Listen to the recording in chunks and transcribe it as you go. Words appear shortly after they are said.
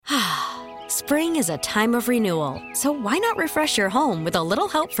Spring is a time of renewal, so why not refresh your home with a little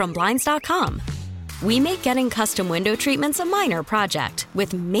help from Blinds.com? We make getting custom window treatments a minor project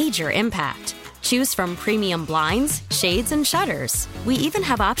with major impact. Choose from premium blinds, shades, and shutters. We even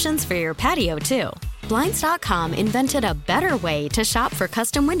have options for your patio, too. Blinds.com invented a better way to shop for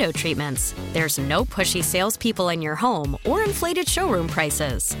custom window treatments. There's no pushy salespeople in your home or inflated showroom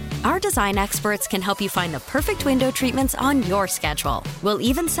prices. Our design experts can help you find the perfect window treatments on your schedule. We'll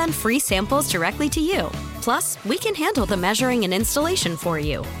even send free samples directly to you. Plus, we can handle the measuring and installation for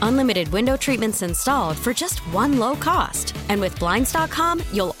you. Unlimited window treatments installed for just one low cost. And with Blinds.com,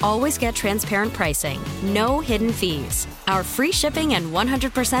 you'll always get transparent pricing. No hidden fees. Our free shipping and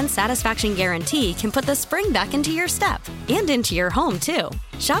 100% satisfaction guarantee can put the spring back into your step and into your home, too.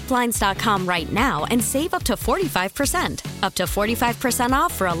 Shop Blinds.com right now and save up to 45%. Up to 45%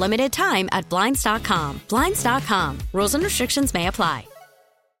 off for a limited time at Blinds.com. Blinds.com. Rules and restrictions may apply.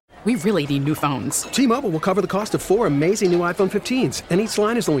 We really need new phones. T-Mobile will cover the cost of 4 amazing new iPhone 15s, and each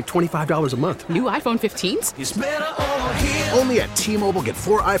line is only $25 a month. New iPhone 15s? It's better over here. Only at T-Mobile, get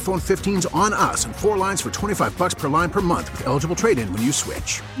 4 iPhone 15s on us and 4 lines for $25 per line per month with eligible trade-in when you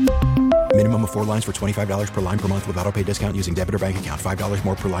switch. Minimum of 4 lines for $25 per line per month with autopay discount using debit or bank account. $5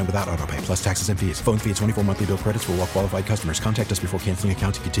 more per line without autopay, plus taxes and fees. Phone fee at 24 monthly bill credits for well-qualified customers. Contact us before canceling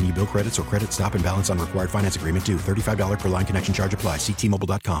account to continue bill credits or credit stop and balance on required finance agreement due. $35 per line connection charge applies. See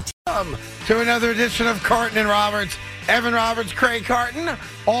T-Mobile.com. To another edition of Carton and Roberts. Evan Roberts, Craig Carton,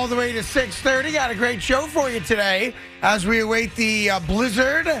 all the way to 6:30. Got a great show for you today as we await the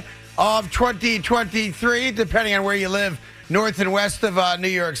blizzard of 2023, depending on where you live, north and west of New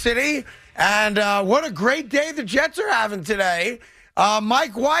York City. And what a great day the Jets are having today.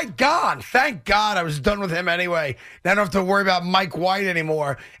 Mike White gone. Thank God I was done with him anyway. Now I don't have to worry about Mike White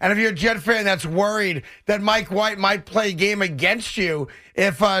anymore. And if you're a Jet fan that's worried that Mike White might play a game against you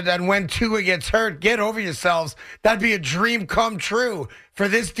if and when Tua gets hurt, get over yourselves. That'd be a dream come true for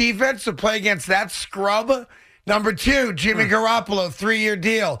this defense to play against that scrub. Number 2, Jimmy Garoppolo, 3-year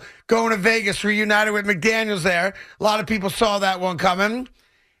deal. Going to Vegas, reunited with McDaniels there. A lot of people saw that one coming.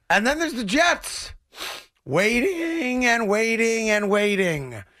 And then there's the Jets. Waiting and waiting and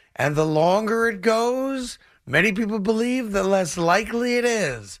waiting. And the longer it goes, many people believe the less likely it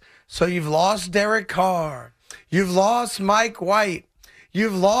is. So you've lost Derek Carr. You've lost Mike White.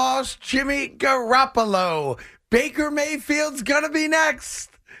 You've lost Jimmy Garoppolo. Baker Mayfield's going to be next.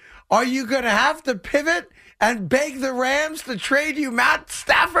 Are you going to have to pivot and beg the Rams to trade you Matt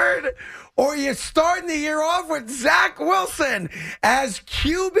Stafford? Or are you starting the year off with Zach Wilson as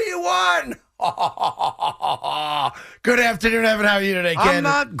QB1? Good afternoon, Evan. How are you today, kid? I'm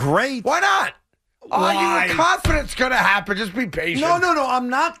not great. Why not? Why? You were confident it's going to happen. Just be patient. No. I'm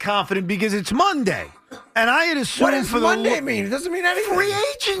not confident because it's Monday. And I had assumed what does Monday mean? It doesn't mean anything. Free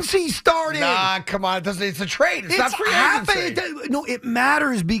agency started. Nah, come on. It doesn't. It's a trade. It's not free agency. No, it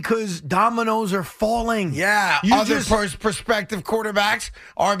matters because dominoes are falling. Yeah. Other prospective quarterbacks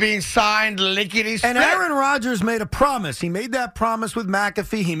are being signed lickety-split. And Aaron Rodgers made a promise. He made that promise with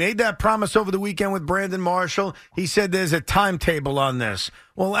McAfee. He made that promise over the weekend with Brandon Marshall. He said there's a timetable on this.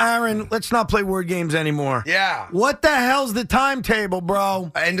 Well, Aaron, let's not play word games anymore. Yeah. What the hell's the timetable,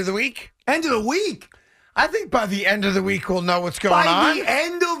 bro? End of the week? End of the week? I think by the end of the week we'll know what's going on. By the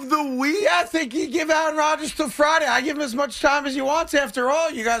end of the week? Yeah, I think you give Aaron Rodgers till Friday. I give him as much time as he wants. After all,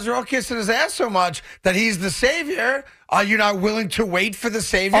 you guys are all kissing his ass so much that he's the savior. Are you not willing to wait for the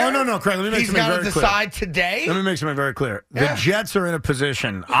savior? Oh, no, Craig. Let me make something very clear. He's got to decide today? Let me make something very clear. Yeah. The Jets are in a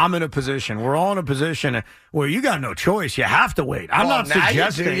position. I'm in a position. We're all in a position where you got no choice. You have to wait. I'm not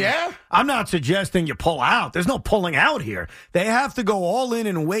suggesting. You do, yeah? I'm not suggesting you pull out. There's no pulling out here. They have to go all in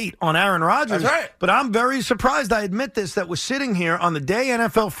and wait on Aaron Rodgers. That's right. But I'm very surprised, I admit this, that we're sitting here on the day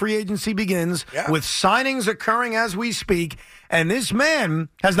NFL free agency begins with signings occurring as we speak, and this man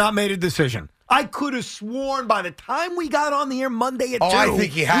has not made a decision. I could have sworn by the time we got on the air Monday at 2. I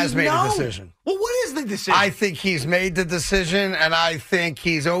think he has made a decision. Well, what is the decision? I think he's made the decision, and I think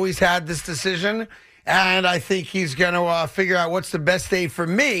he's always had this decision, and I think he's going to figure out what's the best day for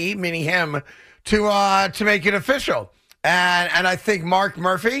me, meaning him, to make it official. And I think Mark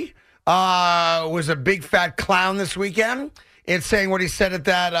Murphy was a big fat clown this weekend in saying what he said at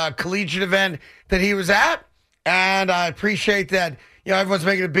that collegiate event that he was at, and I appreciate that. You know, everyone's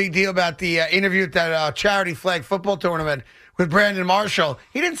making a big deal about the interview at that charity flag football tournament with Brandon Marshall.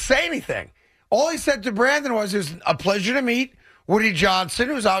 He didn't say anything. All he said to Brandon was, it was a pleasure to meet Woody Johnson,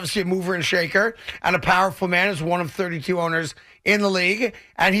 who's obviously a mover and shaker and a powerful man, is one of 32 owners in the league.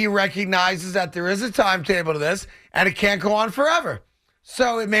 And he recognizes that there is a timetable to this and it can't go on forever.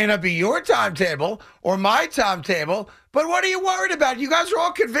 So it may not be your timetable or my timetable, But what are you worried about? You guys are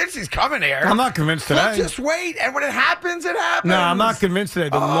all convinced he's coming here. I'm not convinced today. Well, just wait, and when it happens, it happens. No, I'm not convinced today.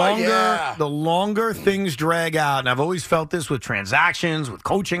 The longer things drag out, and I've always felt this with transactions, with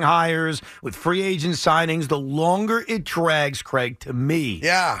coaching hires, with free agent signings, the longer it drags, Craig, to me,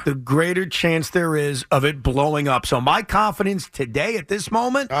 the greater chance there is of it blowing up. So my confidence today at this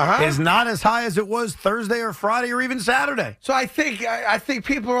moment is not as high as it was Thursday or Friday or even Saturday. So I think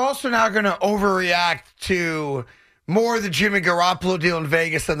people are also now going to overreact to more the Jimmy Garoppolo deal in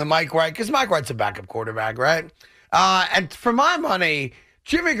Vegas than the Mike White, because Mike White's a backup quarterback, right? And for my money,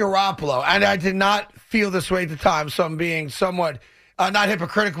 Jimmy Garoppolo, and I did not feel this way at the time, so I'm being somewhat not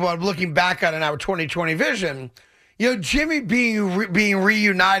hypocritical, but I'm looking back on it now with 2020 vision. Jimmy being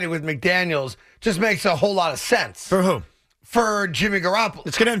reunited with McDaniels just makes a whole lot of sense. For who? For Jimmy Garoppolo.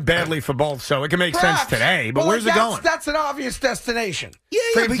 It's going to end badly for both, so it can make sense today. But where's it going? That's an obvious destination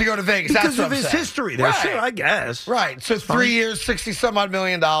for him to go to Vegas. Because that's of his history there, sure, I guess. Right. So 3 years, $60-some-odd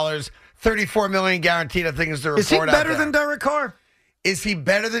million, $34 million guaranteed, I think is the report. Is he better than Derek Carr? Is he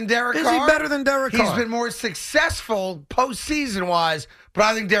better than Derek Carr? Is he better than Derek Carr? He's been more successful postseason-wise, but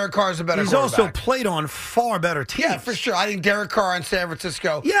I think Derek Carr is a better quarterback. He's also played on far better teams. Yeah, for sure. I think Derek Carr in San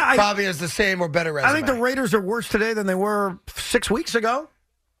Francisco probably has the same or better resume. I think the Raiders are worse today than they were 6 weeks ago,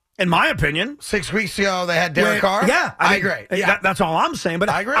 in my opinion. 6 weeks ago, they had Derek Carr? Yeah. I agree. Yeah. That's all I'm saying. But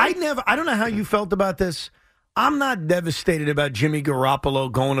I agree. I don't know how you felt about this. I'm not devastated about Jimmy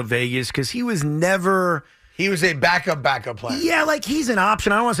Garoppolo going to Vegas because he was never... He was a backup plan. Yeah, like he's an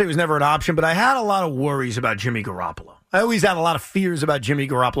option. I don't want to say he was never an option, but I had a lot of worries about Jimmy Garoppolo. I always had a lot of fears about Jimmy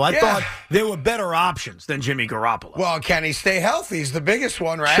Garoppolo. I thought there were better options than Jimmy Garoppolo. Well, can he stay healthy? He's the biggest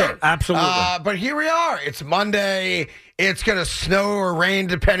one, right? Sure, absolutely. But here we are. It's Monday. It's going to snow or rain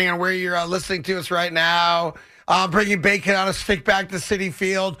depending on where you're listening to us right now. Bringing bacon on a stick back to Citi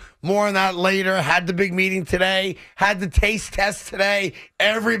Field. More on that later. Had the big meeting today. Had the taste test today.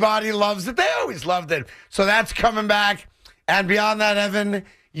 Everybody loves it. They always loved it. So that's coming back. And beyond that, Evan,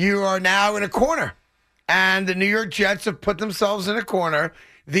 you are now in a corner. And the New York Jets have put themselves in a corner.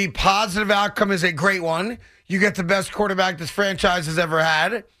 The positive outcome is a great one. You get the best quarterback this franchise has ever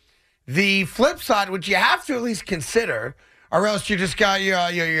had. The flip side, which you have to at least consider, or else you just got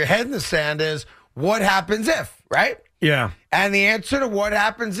your head in the sand, is what happens if, right? Yeah. And the answer to what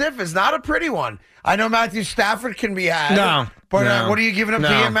happens if is not a pretty one. I know Matthew Stafford can be had. No. But what are you giving up to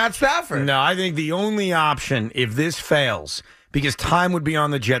get Matt Stafford? No, I think the only option, if this fails, because time would be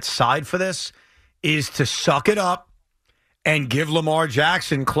on the Jets' side for this, is to suck it up and give Lamar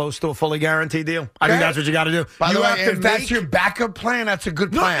Jackson close to a fully guaranteed deal. I think that's what you got to do. By the way, if that's your backup plan, that's a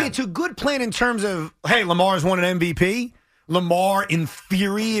good plan. No, it's a good plan in terms of, hey, Lamar's won an MVP. Lamar, in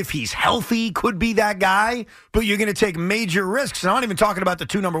theory, if he's healthy, could be that guy, but you're going to take major risks. And I'm not even talking about the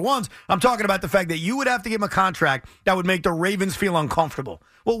 2 number ones. I'm talking about the fact that you would have to give him a contract that would make the Ravens feel uncomfortable.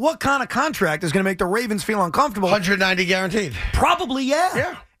 Well, what kind of contract is going to make the Ravens feel uncomfortable? 190 guaranteed. Probably, yeah.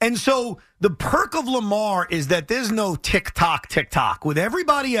 Yeah. And so the perk of Lamar is that there's no tick-tock. With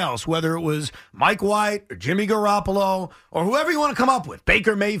everybody else, whether it was Mike White or Jimmy Garoppolo or whoever you want to come up with,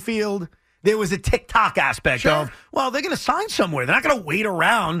 Baker Mayfield, there was a tick-tock aspect of, well, they're going to sign somewhere. They're not going to wait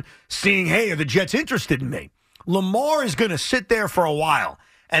around seeing, hey, are the Jets interested in me? Lamar is going to sit there for a while.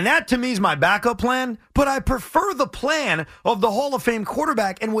 And that, to me, is my backup plan. But I prefer the plan of the Hall of Fame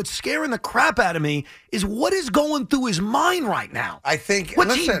quarterback. And what's scaring the crap out of me is what is going through his mind right now. I think,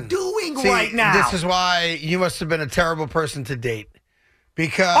 what's he doing right now? This is why you must have been a terrible person to date.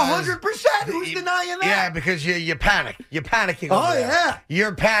 Because 100%. Who's denying that? Yeah, because you panic. You're panicking. Oh, yeah.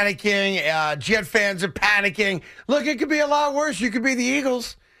 You're panicking. Jet fans are panicking. Look, it could be a lot worse. You could be the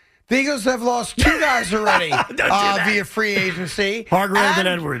Eagles. The Eagles have lost 2 guys already via free agency. Hargrave and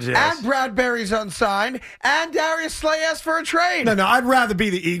Edwards, yes. And Bradbury's unsigned. And Darius Slay asked for a trade. No, I'd rather be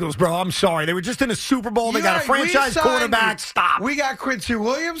the Eagles, bro. I'm sorry. They were just in a Super Bowl. They got a franchise quarterback. Stop. We got Quincy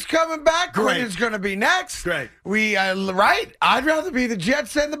Williams coming back. Quinton's going to be next. Great. Right? I'd rather be the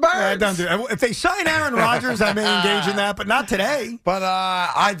Jets than the Birds. Don't do that. If they sign Aaron Rodgers, I may engage in that, but not today. But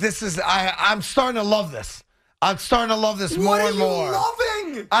I'm starting to love this. I'm starting to love this more and more. What are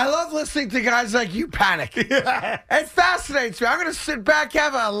you loving? I love listening to guys like you panic. It fascinates me. I'm going to sit back,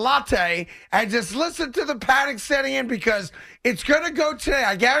 have a latte, and just listen to the panic setting in because it's going to go today.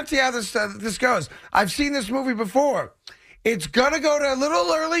 I guarantee how this goes. I've seen this movie before. It's going to go to a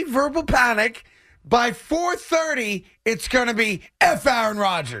little early verbal panic. By 4:30, it's going to be F Aaron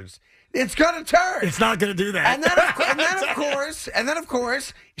Rodgers. It's going to turn. It's not going to do that. And then of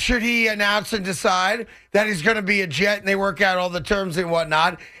course, should he announce and decide that he's going to be a Jet and they work out all the terms and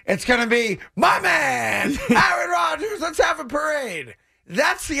whatnot, it's going to be, my man, Aaron Rodgers, let's have a parade.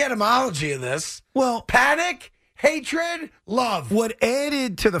 That's the etymology of this. Well, panic, hatred, love. What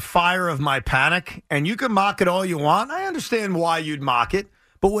added to the fire of my panic, and you can mock it all you want, I understand why you'd mock it,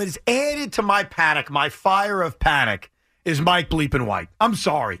 but what has added to my panic, my fire of panic, is Mike Bleepin' White. I'm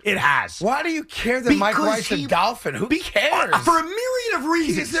sorry. It has. Why do you care that Mike White's a Dolphin? Who cares? For a myriad of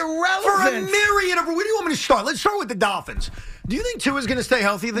reasons. He's irrelevant. For a myriad of... Where do you want me to start? Let's start with the Dolphins. Do you think Tua's going to stay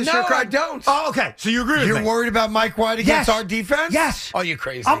healthy this year, No, Craig? I don't. Oh, okay. So you agree with me? You're worried about Mike White against our defense? Yes. Oh, you're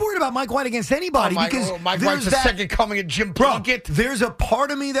crazy. I'm worried about Mike White against anybody because Mike White's the second coming of Jim Plunkett. There's a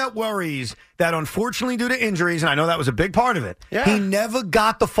part of me that worries that unfortunately due to injuries, and I know that was a big part of it, he never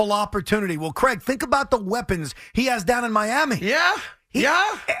got the full opportunity. Well, Craig, think about the weapons he has down in Miami.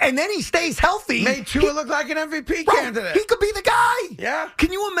 Yeah. And then he stays healthy. Made Tua look like an MVP candidate. He could be the guy. Yeah.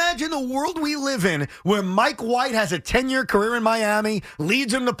 Can you imagine the world we live in where Mike White has a 10-year career in Miami,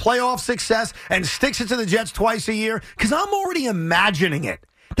 leads him to playoff success, and sticks it to the Jets twice a year? Because I'm already imagining it.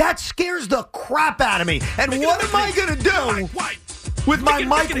 That scares the crap out of me. And what am I going to do with my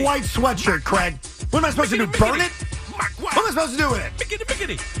Mike White sweatshirt, Craig? What am I supposed to do, burn it? What am I supposed to do with it?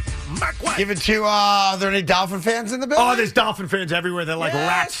 Give it to, are there any Dolphin fans in the building? Oh, there's Dolphin fans everywhere. They're like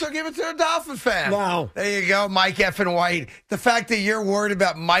rats. So give it to a Dolphin fan. No. There you go, Mike effing White. The fact that you're worried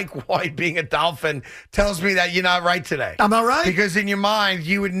about Mike White being a Dolphin tells me that you're not right today. I'm not right? Because in your mind,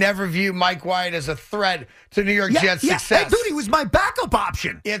 you would never view Mike White as a threat to New York Jets' success. Hey, dude, he was my backup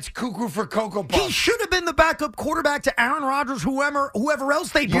option. It's cuckoo for Cocoa Puffs. He should have been the backup quarterback to Aaron Rodgers, whoever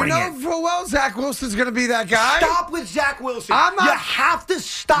else they bring in. You know full well Zach Wilson's going to be that guy. Stop with Zach Wilson. I'm not. You have to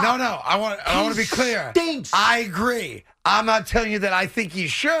stop. No. I want to be clear. Stinks. I agree. I'm not telling you that I think he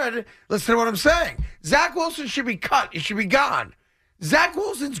should. Listen to what I'm saying. Zach Wilson should be cut. He should be gone. Zach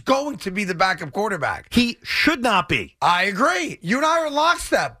Wilson's going to be the backup quarterback. He should not be. I agree. You and I are in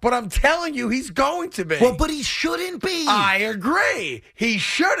lockstep, but I'm telling you he's going to be. Well, but he shouldn't be. I agree. He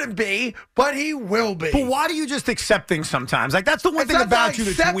shouldn't be, but he will be. But why do you just accept things sometimes? Like, that's the one thing about you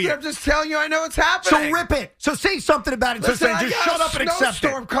that's weird. I'm just telling you I know what's happening. So rip it. So say something about it. Listen, just shut up and accept it.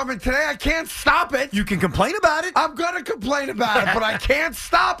 Snowstorm coming today. I can't stop it. You can complain about it. I'm going to complain about it, but I can't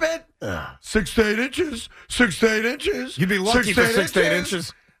stop it. 6 to 8 inches. 6 to 8 inches. You'd be lucky for 6 to 8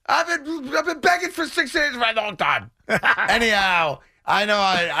 inches. I've been begging for 6 to 8 inches for a long time. Anyhow, I know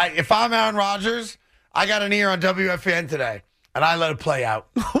if I'm Aaron Rodgers, I got an ear on WFAN today, and I let it play out.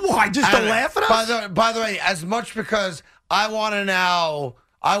 Why? Just to laugh at us? By the way, as much because I want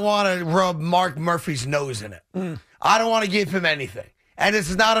to rub Mark Murphy's nose in it. I don't want to give him anything. And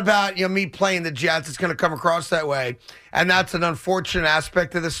this is not about me playing the Jets. It's going to come across that way. And that's an unfortunate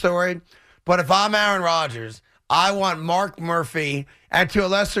aspect of the story. But if I'm Aaron Rodgers, I want Mark Murphy and to a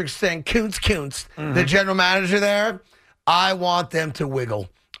lesser extent Kuntz, the general manager there, I want them to wiggle.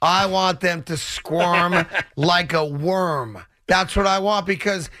 I want them to squirm like a worm. That's what I want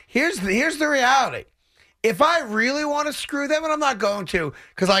because here's the reality. If I really want to screw them, and I'm not going to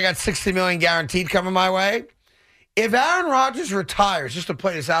because I got $60 million guaranteed coming my way, if Aaron Rodgers retires, just to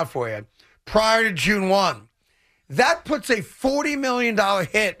play this out for you, prior to June 1, that puts a $40 million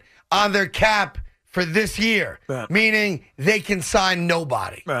hit on their cap for this year, meaning they can sign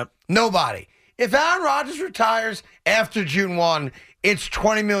nobody. Nobody. If Aaron Rodgers retires after June 1, it's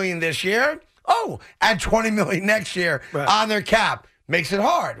 $20 million this year. Oh, and $20 million next year on their cap. Makes it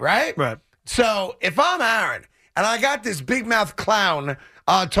hard, right? So if I'm Aaron and I got this big mouth clown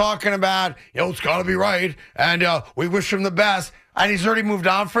talking about, it's got to be right, and we wish him the best, and he's already moved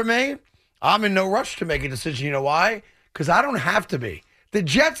on from me, I'm in no rush to make a decision. You know why? Because I don't have to be. The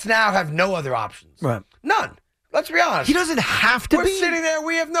Jets now have no other options. None. Let's be honest. He doesn't have to be. We're sitting there.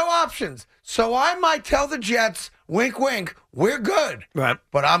 We have no options. So I might tell the Jets, wink, wink, we're good. But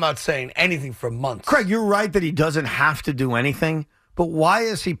I'm not saying anything for months. Craig, you're right that he doesn't have to do anything. But why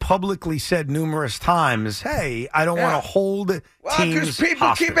has he publicly said numerous times, hey, I don't want to hold teams because people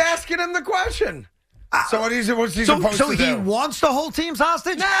hostage. keep asking him the question. So what's he supposed to do? So he wants to hold teams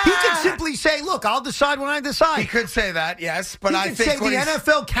hostage? Nah. He could simply say, look, I'll decide when I decide. He could say that, yes. But I think the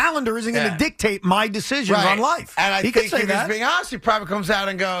NFL calendar isn't going to dictate my decisions on life. And I he think could say if he's being honest, he probably comes out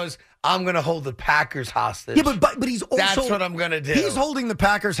and goes, I'm going to hold the Packers hostage. Yeah, but he's also... That's what I'm going to do. He's holding the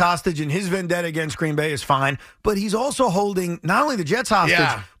Packers hostage, and his vendetta against Green Bay is fine. But he's also holding not only the Jets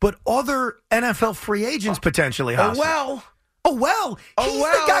hostage, but other NFL free agents potentially hostage. Oh, well. He's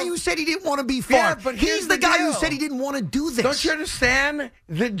the guy who said he didn't want to be far. Yeah, but he's the guy who said he didn't want to do this. Don't you understand?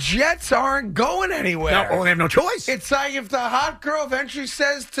 The Jets aren't going anywhere. No, they have no choice. It's like if the hot girl eventually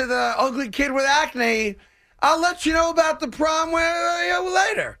says to the ugly kid with acne, I'll let you know about the prom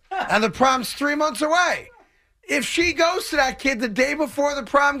later. And the prom's 3 months away. If she goes to that kid the day before the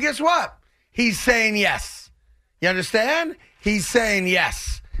prom, guess what? He's saying yes. You understand? He's saying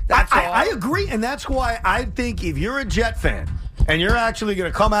yes. That's all. I agree, and that's why I think if you're a Jet fan and you're actually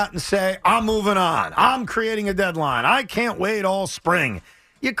going to come out and say, I'm moving on, I'm creating a deadline, I can't wait all spring,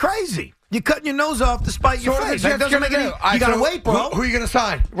 you're crazy. You're cutting your nose off to spite your face. That doesn't make any. You got to wait, bro. Who are you going to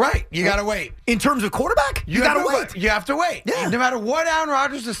sign? Right. You got to wait. In terms of quarterback, you got to wait. You have to wait. Yeah. No matter what Aaron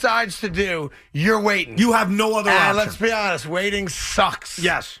Rodgers decides to do, you're waiting. You have no other option. And let's be honest, waiting sucks.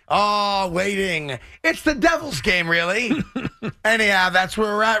 Yes. Oh, waiting. It's the devil's game, really. Anyhow, that's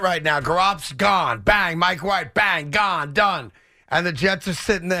where we're at right now. Garopp's gone. Bang. Mike White. Bang. Gone. Done. And the Jets are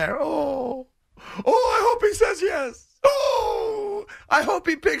sitting there. Oh, I hope he says yes. Oh, I hope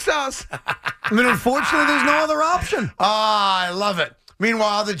he picks us. I mean, unfortunately, there's no other option. I love it.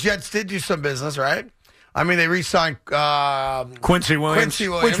 Meanwhile, the Jets did do some business, right? I mean, they re-signed Quincy Williams,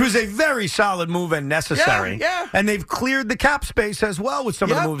 which was a very solid move and necessary. Yeah. And they've cleared the cap space as well with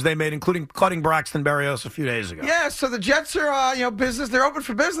some of the moves they made, including cutting Braxton Berrios a few days ago. Yeah, so the Jets are, business. They're open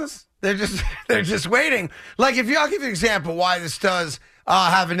for business. They're just waiting. Like, I'll give you an example why this does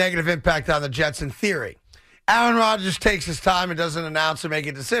have a negative impact on the Jets in theory. Aaron Rodgers takes his time and doesn't announce or make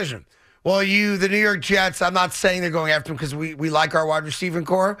a decision. Well, the New York Jets, I'm not saying they're going after him because we like our wide receiving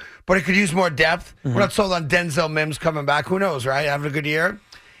core, but it could use more depth. Mm-hmm. We're not sold on Denzel Mims coming back. Who knows, right? Having a good year.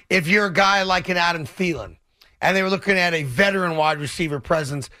 If you're a guy like an Adam Thielen, and they were looking at a veteran wide receiver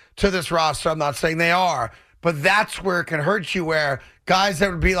presence to this roster, I'm not saying they are, but that's where it can hurt you, where guys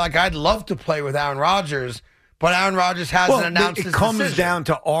that would be like, I'd love to play with Aaron Rodgers, but Aaron Rodgers hasn't announced his decision. It comes down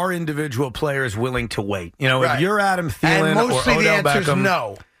to our individual players willing to wait. If you're Adam Thielen and mostly or Odell the answer's Beckham,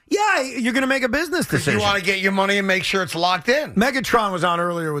 no. Yeah, you're going to make a business decision. You want to get your money and make sure it's locked in. Megatron was on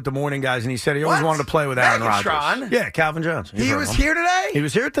earlier with the morning guys, and he said he always wanted to play with Aaron Rodgers. Yeah, Calvin Johnson. He was here today? He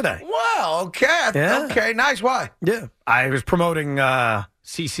was here today. Wow, okay. Yeah. Okay, nice. Why? Yeah. I was promoting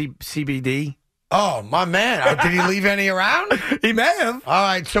CBD. Oh, my man. Did he leave any around? He may have. All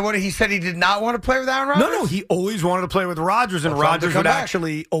right, so he said he did not want to play with Aaron Rodgers? No, he always wanted to play with Rodgers, and Rodgers would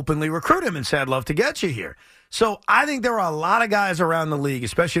actually openly recruit him and say, I'd love to get you here. So I think there are a lot of guys around the league,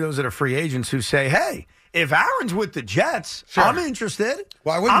 especially those that are free agents, who say, hey, if Aaron's with the Jets, sure, I'm interested.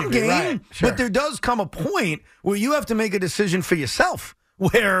 Why wouldn't I'm game. Right. Sure. But there does come a point where you have to make a decision for yourself,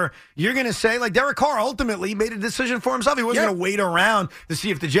 where you're going to say, like Derek Carr ultimately made a decision for himself. He wasn't going to wait around to see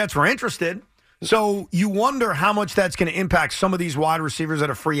if the Jets were interested. So you wonder how much that's going to impact some of these wide receivers that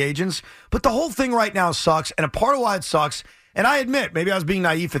are free agents. But the whole thing right now sucks, and a part of why it sucks, and I admit, maybe I was being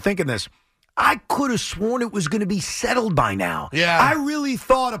naive for thinking this, I could have sworn it was going to be settled by now. Yeah. I really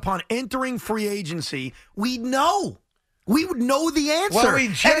thought upon entering free agency, we'd know. We would know the answer. Well, we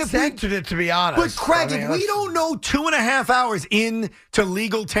just entered it, to be honest. But, Craig, if we don't know 2.5 hours into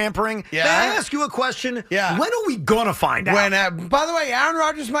legal tampering, may I ask you a question? Yeah. When are we going to find out? By the way, Aaron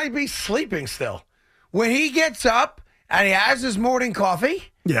Rodgers might be sleeping still. When he gets up and he has his morning coffee,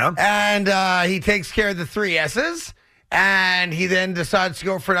 and he takes care of the 3 S's, and he then decides to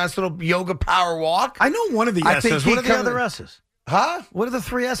go for a nice little yoga power walk. I know one of the S's. What are the other S's? Huh? What are the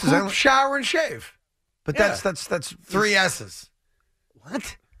 3 S's? Poop, shower, and shave. But that's 3 S's.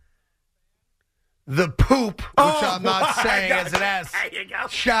 What? The poop, which I'm not saying as an S. There you go.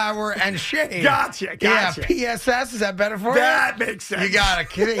 Shower and shave. Gotcha. Yeah, PSS, is that better for you? That makes sense. You got it.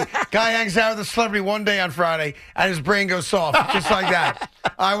 Kidding. Guy hangs out with a celebrity one day on Friday, and his brain goes soft, just like that.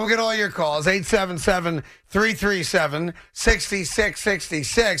 All right, we'll get all your calls.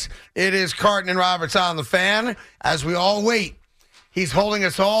 877-337-6666. It is Carton and Roberts on the Fan. As we all wait, he's holding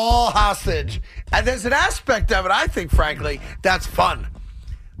us all hostage. And there's an aspect of it, I think, frankly, that's fun.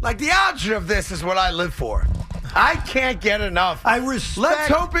 Like, the option of this is what I live for. I can't get enough. I respect. Let's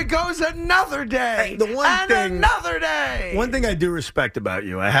hope it goes another day. Another day. One thing I do respect about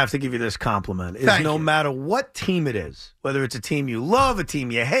you, I have to give you this compliment, is no matter what team it is, whether it's a team you love, a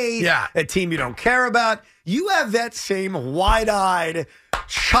team you hate, a team you don't care about, you have that same wide-eyed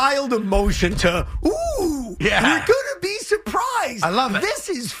child emotion to, we're going to be surprised. I love it. This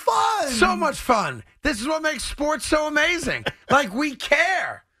is fun. So much fun. This is what makes sports so amazing. Like, we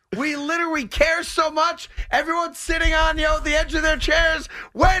care. We literally care so much. Everyone's sitting on the edge of their chairs.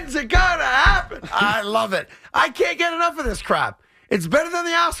 When's it gonna happen? I love it. I can't get enough of this crap. It's better than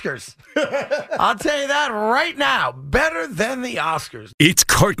the Oscars. I'll tell you that right now. Better than the Oscars. It's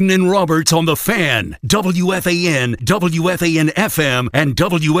Carton and Roberts on the Fan. WFAN, WFAN-FM, and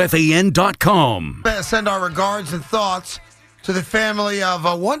WFAN.com. Send our regards and thoughts to the family of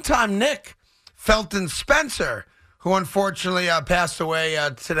one-time Nick Felton Spencer, who unfortunately passed away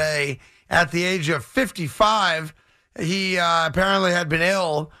today at the age of 55. He apparently had been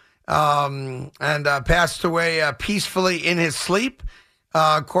ill and passed away peacefully in his sleep,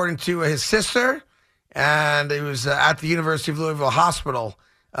 according to his sister. And he was at the University of Louisville Hospital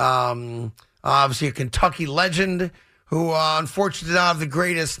Obviously a Kentucky legend who unfortunately did not have the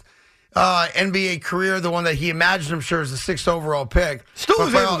greatest NBA career, the one that he imagined, I'm sure, is the 6th overall pick. Still But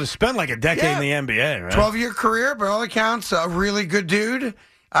was by able all- to spend like a decade in the NBA, right? 12-year career, by all accounts, a really good dude.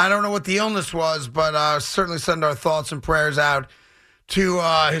 I don't know what the illness was, but certainly send our thoughts and prayers out to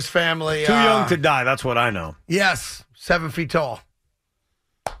his family. Too young to die, that's what I know. Yes, 7 feet tall.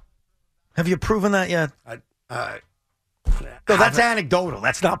 Have you proven that yet? No, that's anecdotal.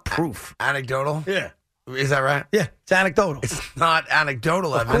 That's not proof. Anecdotal? Yeah. Is that right? Yeah, it's anecdotal. It's not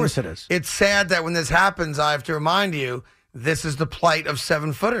anecdotal, Of Evan. course it is. It's sad that when this happens, I have to remind you, this is the plight of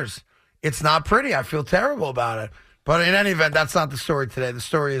 7-footers. It's not pretty. I feel terrible about it. But in any event, that's not the story today. The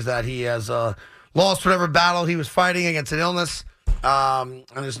story is that he has lost whatever battle he was fighting against an illness and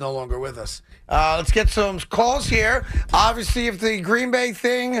is no longer with us. Let's get some calls here. Obviously, if the Green Bay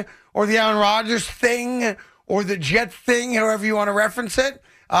thing or the Aaron Rodgers thing or the Jet thing, however you want to reference it,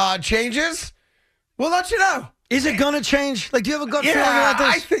 changes, we'll let you know. Is it going to change? Like, do you have a gut feeling Yeah, about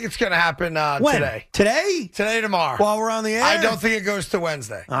this? I think it's going to happen When? today. Today? Today, tomorrow. While we're on the air? I don't think it goes to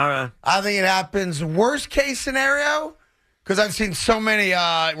Wednesday. All right. I think it happens worst case scenario, because I've seen so many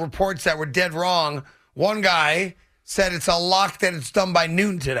reports that were dead wrong. One guy said it's a lock that it's done by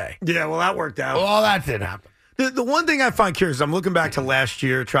noon today. Yeah, well, that worked out. Well, that didn't happen. The one thing I find curious, I'm looking back to last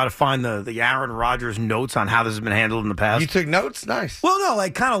year, try to find the Aaron Rodgers notes on how this has been handled in the past. You took notes? Nice. Well, no,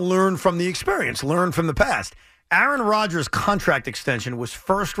 like kind of learn from the experience, learn from the past. Aaron Rodgers' contract extension was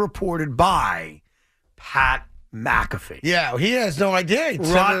first reported by Pat McAfee. Yeah, he has no idea. He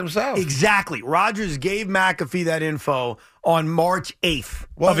said it himself. Exactly. Rodgers gave McAfee that info on March 8th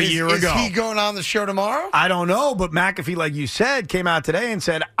of a year ago. Is he going on the show tomorrow? I don't know, but McAfee, like you said, came out today and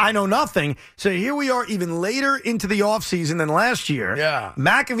said, I know nothing. So here we are even later into the offseason than last year. Yeah.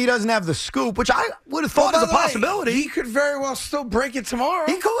 McAfee doesn't have the scoop, which I would have thought By was a the way, possibility. he could very well still break it tomorrow.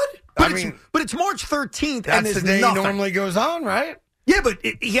 He could. But it's March 13th, and That's there's the day nothing. he normally goes on, right? Yeah, but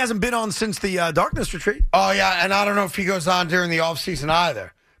he hasn't been on since the Darkness Retreat. Oh, yeah, and I don't know if he goes on during the offseason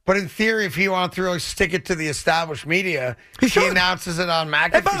either. But in theory, if he wants to really stick it to the established media, he announces it on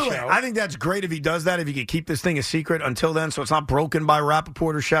McAfee's And by the way, show. I think that's great if he does that, if he could keep this thing a secret until then so it's not broken by Rappaport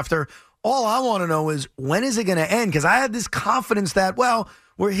or Schefter. All I want to know is, when is it going to end? Because I had this confidence that, well,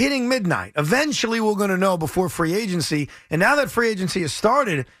 we're hitting midnight. Eventually, we're going to know before free agency. And now that free agency has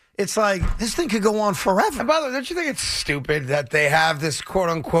started, it's like, this thing could go on forever. And by the way, don't you think it's stupid that they have this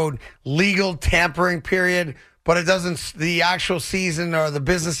quote-unquote legal tampering period, but it doesn't, the actual season or the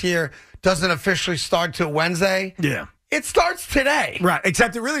business year doesn't officially start till Wednesday? Yeah. It starts today. Right,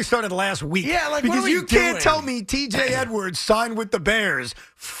 except it really started last week. Yeah, like, what because are we you can't doing? tell me TJ Edwards signed with the Bears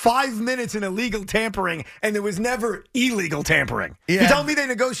 5 minutes in illegal tampering and there was never illegal tampering. Yeah. You tell me they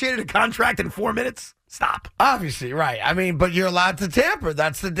negotiated a contract in 4 minutes? Stop. Obviously, right. I mean, but you're allowed to tamper.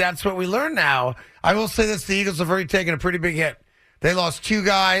 That's what we learn now. I will say this, the Eagles have already taken a pretty big hit. They lost 2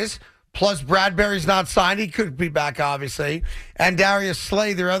 guys, plus Bradbury's not signed. He could be back, obviously. And Darius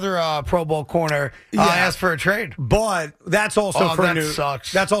Slay, their other Pro Bowl corner, asked for a trade. But that's also for that a new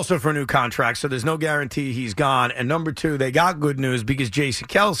sucks. That's also for a new contract, so there's no guarantee he's gone. And number 2, they got good news because Jason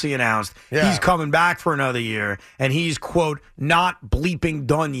Kelsey announced he's coming back for another year, and he's, quote, not bleeping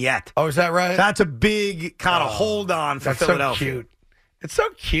done yet. Oh, is that right? That's a big kind of hold on for That's Philadelphia. so cute. It's so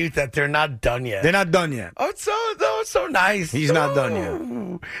cute that they're not done yet. They're not done yet. Oh, it's so nice. He's not done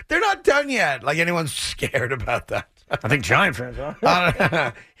yet. They're not done yet. Like anyone's scared about that. I think Giant fans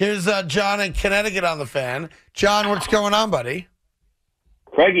are. Here's John in Connecticut on the fan. John, what's going on, buddy?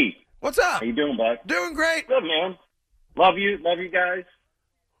 Craigie. What's up? How you doing, bud? Doing great. Good, man. Love you guys.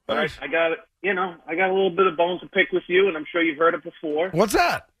 But Nice. I got a little bit of bones to pick with you, and I'm sure you've heard it before. What's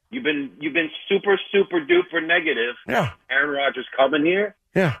that? You've been super duper negative. Yeah. Aaron Rodgers coming here.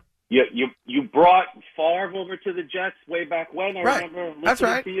 Yeah. You brought Favre over to the Jets way back when. I Right. remember listening That's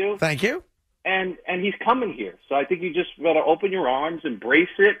right. to you. Thank you. And he's coming here, so I think you just got to open your arms, embrace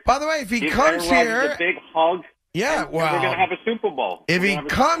it. By the way, if he Give comes Aaron Rodgers here, a big hug. yeah, and we're gonna have a Super Bowl. if We're he gonna have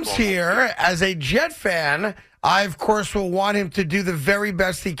a Super comes Bowl. here as a Jet fan, I, of course, will want him to do the very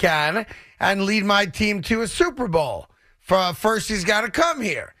best he can and lead my team to a Super Bowl. First, he's got to come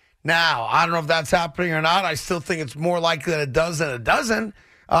here. Now, I don't know if that's happening or not. I still think it's more likely that it does than it doesn't.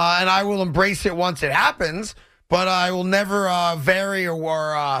 And I will embrace it once it happens, but I will never vary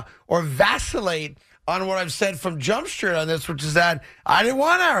or vacillate on what I've said from Jump Street on this, which is that I didn't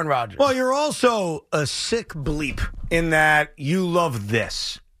want Aaron Rodgers. Well, you're also a sick bleep in that you love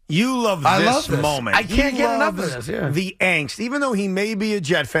this. You love I this love this moment. I can't get enough of loves this. Yeah. The angst, even though he may be a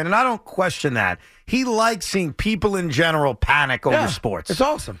Jet fan, and I don't question that. He likes seeing people in general panic over sports. It's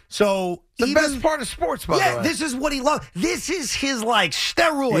awesome. So The best part of sports, by the way. this is what he loves. This is his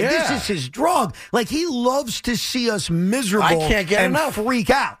steroid. Yeah. This is his drug. He loves to see us miserable. I can't get and enough. freak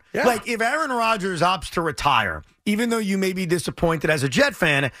out. Yeah. If Aaron Rodgers opts to retire, even though you may be disappointed as a Jet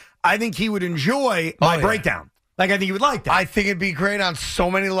fan, I think he would enjoy my breakdown. I think he would like that. I think it'd be great on so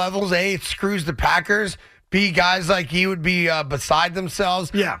many levels. A, it screws the Packers. B, guys like he would be beside themselves.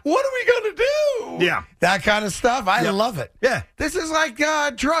 Yeah. What are we going to do? Yeah. That kind of stuff. I love it. Yeah. This is like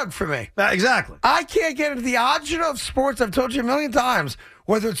a drug for me. Exactly. I can't get into the agita of sports. I've told you a million times,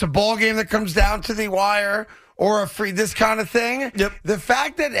 whether it's a ball game that comes down to the wire or this kind of thing. Yep. The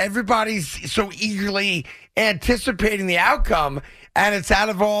fact that everybody's so eagerly anticipating the outcome and it's out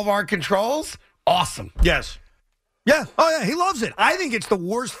of all of our controls, awesome. Yes. Yeah. Oh, yeah. He loves it. I think it's the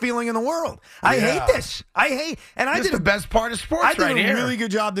worst feeling in the world. I hate this. And I did the best part of sports I did right a here. really good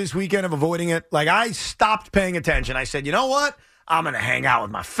job this weekend of avoiding it. I stopped paying attention. I said, you know what? I'm going to hang out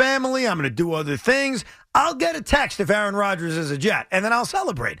with my family. I'm going to do other things. I'll get a text if Aaron Rodgers is a Jet, and then I'll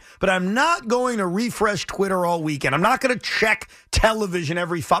celebrate. But I'm not going to refresh Twitter all weekend. I'm not going to check television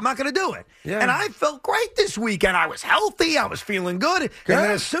every I'm not going to do it. Yeah. And I felt great this weekend. I was healthy. I was feeling good. And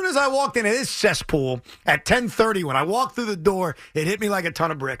then as soon as I walked into this cesspool at 10:30, when I walked through the door, it hit me like a ton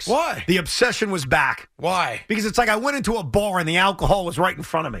of bricks. Why? The obsession was back. Why? Because it's I went into a bar and the alcohol was right in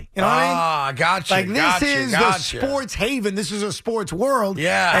front of me. You know what I mean? Gotcha. This is the sports haven. This is a sports world.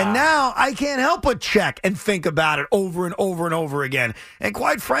 Yeah. And now I can't help but check and think about it over and over and over again. And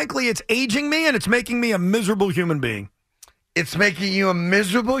quite frankly, it's aging me and it's making me a miserable human being. It's making you a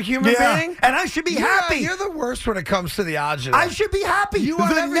miserable human being? And I should be happy. You're the worst when it comes to the agita. I should be happy. You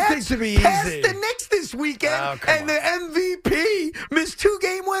want the everything Nets to be passed easy. the Knicks this weekend, Oh, come and the MVP missed 2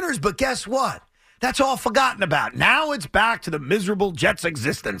 game winners. But guess what? That's all forgotten about. Now it's back to the miserable Jets'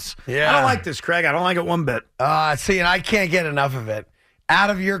 existence. Yeah. I don't like this, Craig. I don't like it one bit. See, and I can't get enough of it. Out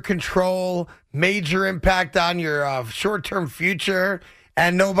of your control, major impact on your short-term future,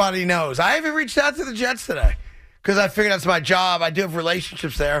 and nobody knows. I even reached out to the Jets today because I figured that's my job. I do have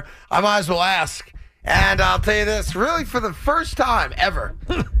relationships there. I might as well ask. And I'll tell you this, really for the first time ever,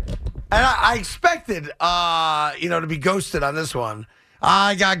 and I expected, to be ghosted on this one.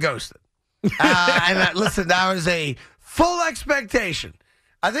 I got ghosted. Listen, that was a full expectation.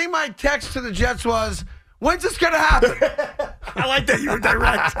 I think my text to the Jets was, when's this going to happen? I like that you were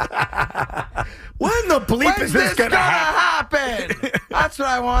direct. When the bleep When's is this going to happen? That's what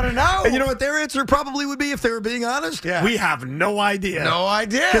I want to know. And you know what their answer probably would be if they were being honest? Yeah. We have no idea. No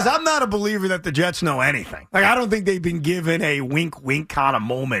idea. Because I'm not a believer that the Jets know anything. I don't think they've been given a wink kind of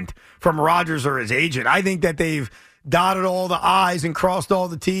moment from Rodgers or his agent. I think that they've dotted all the I's and crossed all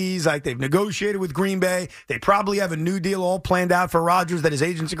the T's. They've negotiated with Green Bay. They probably have a new deal all planned out for Rodgers that his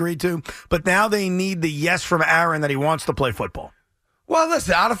agents agreed to. But now they need the yes from Aaron that he wants to play football. Well,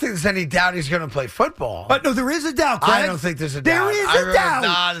 listen, I don't think there's any doubt he's going to play football. But no, there is a doubt, Craig. I don't think there's a doubt. There is a doubt.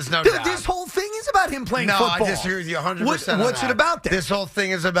 Nah, there's no Dude, doubt. this whole thing is about him playing football. No, I disagree with you 100%. What's it about then? This whole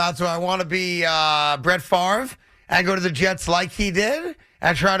thing is about, do I want to be Brett Favre and go to the Jets like he did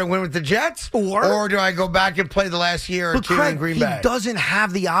and try to win with the Jets? Or do I go back and play the last year or two Craig, in Green Bay? He doesn't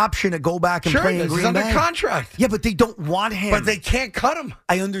have the option to go back and play in Green He's under Bay. contract. Yeah, but they don't want him. But they can't cut him.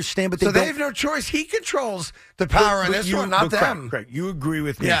 I understand, but So they have no choice. He controls the power in this one, not them. Craig, you agree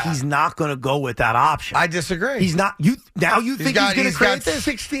with me. Yeah. He's not going to go with that option. I disagree. He's not. You think he's going to create this?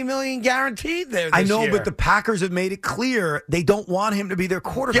 $60 million guaranteed there this I know, year. but the Packers have made it clear they don't want him to be their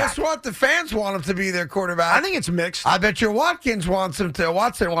quarterback. Guess what? The fans want him to be their quarterback. I think it's mixed. I bet you Watson wants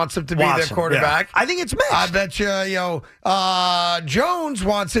him to be their quarterback. Yeah. I think it's mixed. I bet you, Jones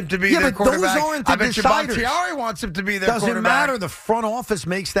wants him to be their but quarterback. those aren't the I bet deciders. you Bakhtiari wants him to be their Doesn't quarterback. matter. The front office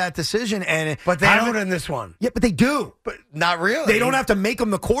makes that decision, But they don't in this one. Yeah, but they do. But not really. They don't have to make him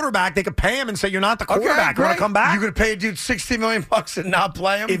the quarterback. They could pay him and say, "You're not the quarterback. You want great. to come back?" You're going to pay a dude $60 million and not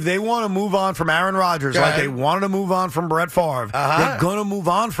play him? If they want to move on from Aaron Rodgers, Go like ahead. they wanted to move on from Brett Favre, they're going to move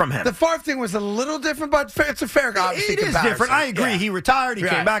on from him. The Favre thing was a little different, but it's a fair obviously It is comparison. different. I agree. Yeah. He retired. He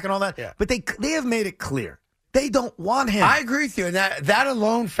Right. came back and all that. Yeah. But they have made it clear they don't want him. I agree with you, and that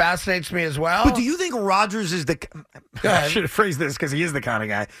alone fascinates me as well. But do you think Rodgers is the? I ahead. should have phrased this because he is the kind of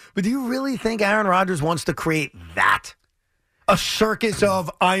guy. But do you really think Aaron Rodgers wants to create that? A circus of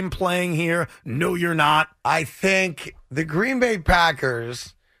I'm playing here. No, you're not. I think the Green Bay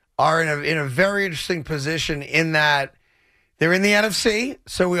Packers are in a very interesting position in that they're in the NFC.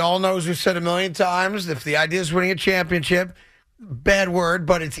 So we all know, as we've said a million times, if the idea is winning a championship, bad word,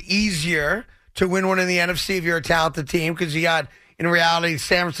 but it's easier to win one in the NFC if you're a talented team because you got in reality,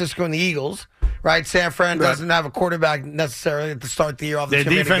 San Francisco and the Eagles, right? San Fran doesn't have a quarterback necessarily to start the year. Their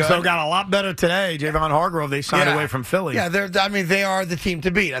defense, though, got a lot better today. Javon Hargrove, they signed away from Philly. Yeah, they are the team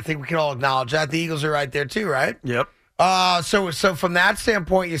to beat. I think we can all acknowledge that. The Eagles are right there, too, right? Yep. So from that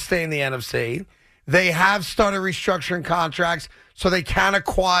standpoint, you stay in the NFC. They have started restructuring contracts so they can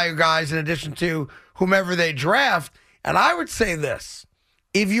acquire guys in addition to whomever they draft. And I would say this.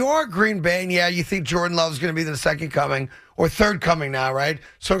 If you are Green Bay, and you think Jordan Love's going to be the second coming or third coming now, right?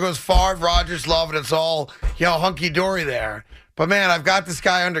 So it goes Favre, Rodgers, Love, and it's all, hunky-dory there. But, man, I've got this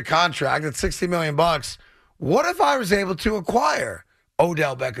guy under contract at $60 million. What if I was able to acquire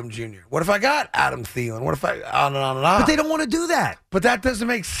Odell Beckham Jr.? What if I got Adam Thielen? What if on and on and on? But they don't want to do that. But that doesn't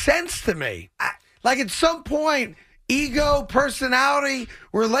make sense to me. Like, at some point, ego, personality,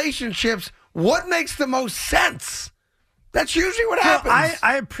 relationships, what makes the most sense? That's usually what happens.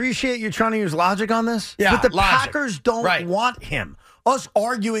 I appreciate you trying to use logic on this. Yeah, but the logic. Packers don't want him. Us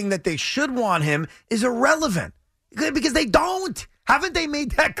arguing that they should want him is irrelevant because they don't. Haven't they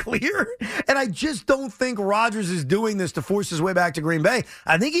made that clear? And I just don't think Rodgers is doing this to force his way back to Green Bay.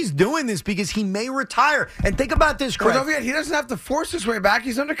 I think he's doing this because he may retire. And think about this, Craig. Well, he doesn't have to force his way back.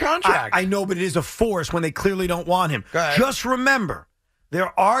 He's under contract. I know, but it is a force when they clearly don't want him. Go ahead. Just remember,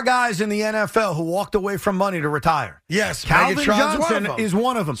 there are guys in the NFL who walked away from money to retire. Yes, Calvin Johnson one is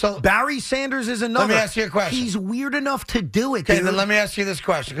one of them. So Barry Sanders is another. Let me ask you a question. He's weird enough to do it. Okay, then let me ask you this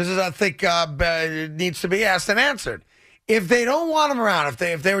question because I think it needs to be asked and answered. If they don't want him around,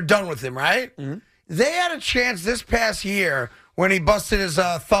 if they were done with him, right? Mm-hmm. They had a chance this past year when he busted his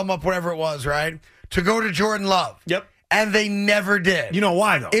thumb up, whatever it was, right, to go to Jordan Love. Yep. And they never did. You know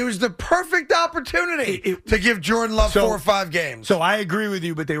why, though? It was the perfect opportunity to give Jordan Love 4 or 5 games. So I agree with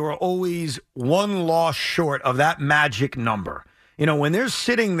you, but they were always one loss short of that magic number. When they're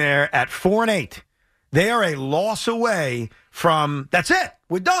sitting there at 4-8, they are a loss away from, that's it.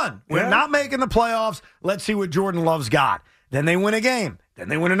 We're done. We're not making the playoffs. Let's see what Jordan Love's got. Then they win a game. Then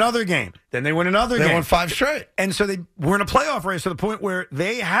they win another game. Then they win another game. They won 5 straight. And so they were in a playoff race to the point where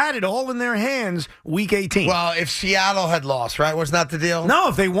they had it all in their hands week 18. Well, if Seattle had lost, right? Wasn't that the deal? No,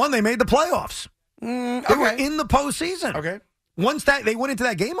 if they won, they made the playoffs. Okay. They were in the postseason. Okay. Once they went into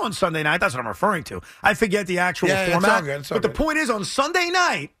that game on Sunday night, that's what I'm referring to. I forget the actual format. It's all good. But the point is, on Sunday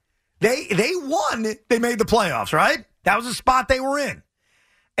night, they won. They made the playoffs, right? That was the spot they were in.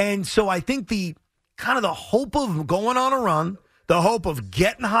 And so I think the hope of going on a run, the hope of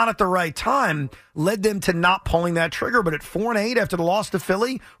getting hot at the right time led them to not pulling that trigger. But at 4-8 after the loss to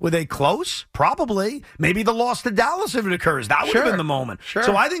Philly, were they close? Probably. Maybe the loss to Dallas if it occurs. That would have been the moment. Sure.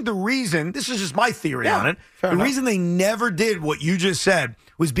 So I think the reason, this is just my theory on it, the reason they never did what you just said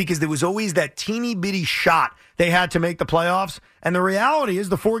was because there was always that teeny bitty shot they had to make the playoffs. And the reality is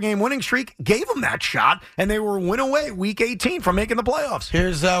the 4-game winning streak gave them that shot, and they were win away week 18 from making the playoffs.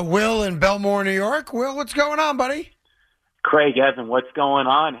 Here's Will in Belmore, New York. Will, what's going on, buddy? Craig, Evan, what's going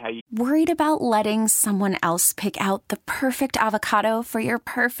on? How you? Worried about letting someone else pick out the perfect avocado for your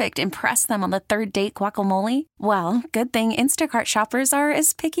perfect impress them on the third date guacamole? Well, good thing Instacart shoppers are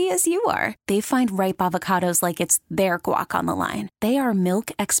as picky as you are. They find ripe avocados like it's their guac on the line. They are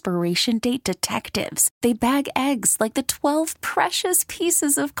milk expiration date detectives. They bag eggs like the 12 precious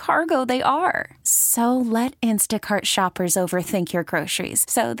pieces of cargo they are. So let Instacart shoppers overthink your groceries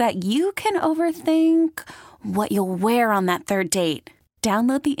so that you can overthink what you'll wear on that third date.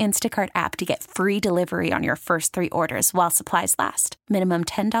 Download the Instacart app to get free delivery on your first 3 orders while supplies last. Minimum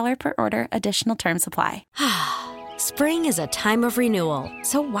 $10 per order. Additional terms apply. Spring is a time of renewal,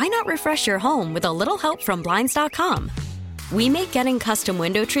 so why not refresh your home with a little help from Blinds.com? We make getting custom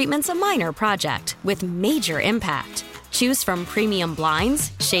window treatments a minor project with major impact. Choose from premium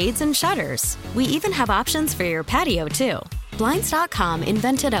blinds, shades, and shutters. We even have options for your patio, too. Blinds.com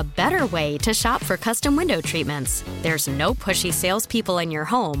invented a better way to shop for custom window treatments. There's no pushy salespeople in your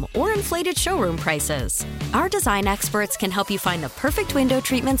home or inflated showroom prices. Our design experts can help you find the perfect window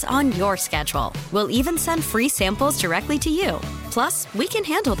treatments on your schedule. We'll even send free samples directly to you. Plus, we can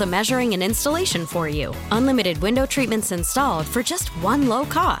handle the measuring and installation for you. Unlimited window treatments installed for just one low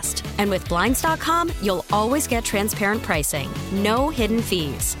cost. And with Blinds.com, you'll always get transparent pricing. No hidden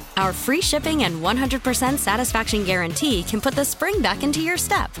fees. Our free shipping and 100% satisfaction guarantee can put the spring back into your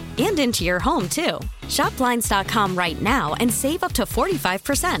step and into your home, too. Shop Blinds.com right now and save up to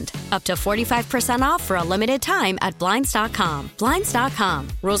 45%. Up to 45% off for a limited time at Blinds.com. Blinds.com.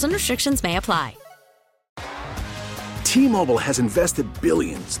 Rules and restrictions may apply. T-Mobile has invested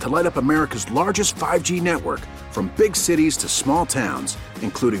billions to light up America's largest 5G network, from big cities to small towns,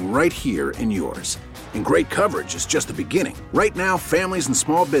 including right here in yours. And great coverage is just the beginning. Right now, families and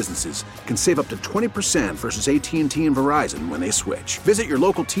small businesses can save up to 20% versus AT&T and Verizon when they switch. Visit your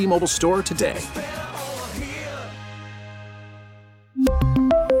local T-Mobile store today.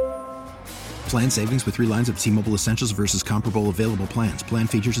 Plan savings with 3 lines of T-Mobile Essentials versus comparable available plans. Plan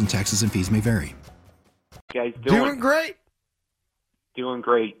features and taxes and fees may vary. Guys, Doing great. Doing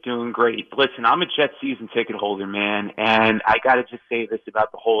great. Listen, I'm a Jets season ticket holder, man, and I got to just say this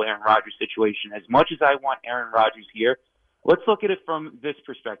about the whole Aaron Rodgers situation. As much as I want Aaron Rodgers here, let's look at it from this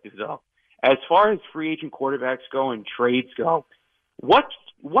perspective, though. As far as free agent quarterbacks go and trades go, what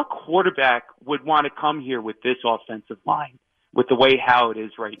quarterback would want to come here with this offensive line, with the way how it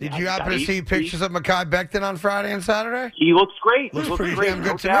is right now? Did you happen to see pictures of Mekhi Becton on Friday and Saturday? He looks great. Looks pretty great. damn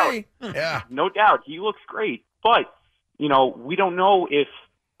good to me. Yeah. No doubt. He looks great. But, we don't know if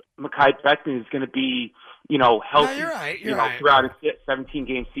Mekhi Becton is going to be, healthy No, you're right. throughout a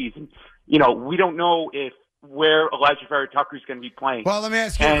 17-game season. We don't know where Elijah Vera Tucker is going to be playing. Well, let me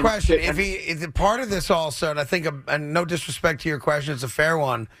ask you a question. If part of this also, and I think, and no disrespect to your question, it's a fair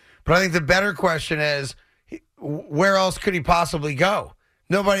one, but I think the better question is, where else could he possibly go?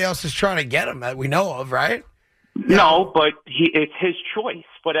 Nobody else is trying to get him that we know of, right? No, but it's his choice.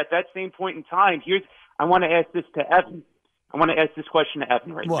 But at that same point in time, I want to ask this to Evan. I want to ask this question to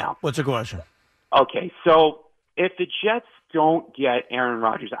Evan now. What's the question? Okay, so if the Jets don't get Aaron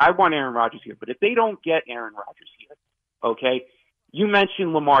Rodgers, I want Aaron Rodgers here, but if they don't get Aaron Rodgers here, okay, you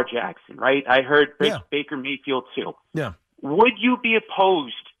mentioned Lamar Jackson, right? I heard Baker Mayfield too. Yeah. Would you be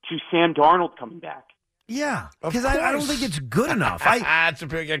opposed to Sam Darnold coming back? Yeah, because I don't think it's good enough. That's a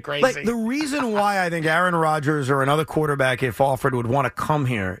pretty get crazy. The reason why I think Aaron Rodgers or another quarterback, if offered, would want to come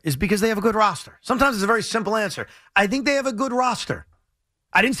here is because they have a good roster. Sometimes it's a very simple answer. I think they have a good roster.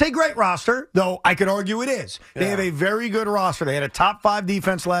 I didn't say great roster, though I could argue it is. They have a very good roster. They had a top 5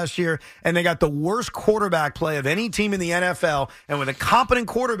 defense last year, and they got the worst quarterback play of any team in the NFL. And with a competent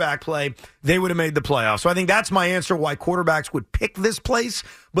quarterback play, they would have made the playoffs. So I think that's my answer why quarterbacks would pick this place.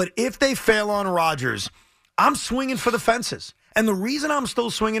 But if they fail on Rodgers, I'm swinging for the fences. And the reason I'm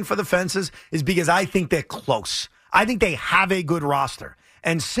still swinging for the fences is because I think they're close. I think they have a good roster.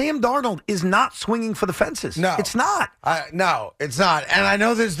 And Sam Darnold is not swinging for the fences. No. It's not. No, it's not. And I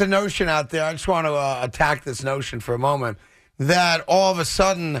know there's the notion out there, I just want to attack this notion for a moment, that all of a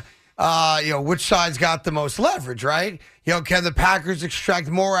sudden, which side's got the most leverage, right? Can the Packers extract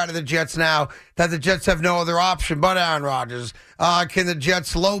more out of the Jets now that the Jets have no other option but Aaron Rodgers? Can the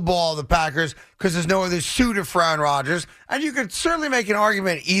Jets lowball the Packers because there's no other suitor for Aaron Rodgers? And you could certainly make an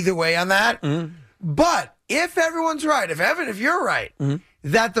argument either way on that. Mm-hmm. But if everyone's right, if you're right,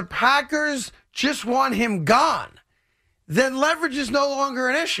 that the Packers just want him gone, then leverage is no longer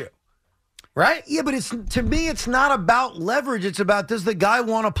an issue. Right? Yeah, but to me, it's not about leverage. It's about, does the guy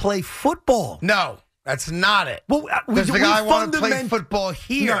want to play football? No, that's not it. Well, does the guy want to play football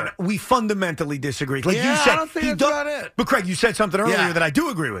here? No, we fundamentally disagree. Like you said, I don't think that's about it. But Craig, you said something earlier that I do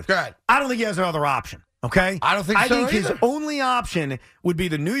agree with. Go ahead. I don't think he has another option. Okay? I don't think so I think either. his only option would be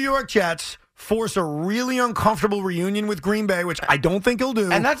the New York Jets force a really uncomfortable reunion with Green Bay, which I don't think he'll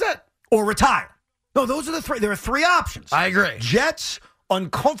do. And that's it. Or retire. No, those are the 3. There are 3 options. I agree. Jets,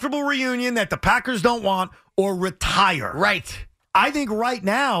 uncomfortable reunion that the Packers don't want, or retire. Right. I think right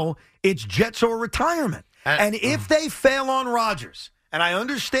now it's Jets or retirement. And if they fail on Rodgers, and I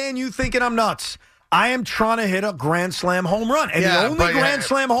understand you thinking I'm nuts, I am trying to hit a grand slam home run. And the only grand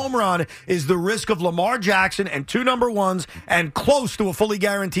slam home run is the risk of Lamar Jackson and 2 number 1s and close to a fully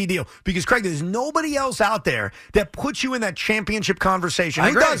guaranteed deal. Because, Craig, there's nobody else out there that puts you in that championship conversation.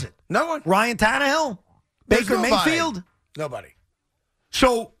 Who does it? No one. Ryan Tannehill? Baker Mayfield? Nobody.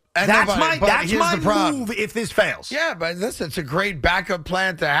 So that's my move if this fails. Yeah, but listen, it's a great backup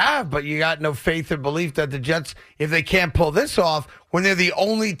plan to have, but you got no faith or belief that the Jets, if they can't pull this off, when they're the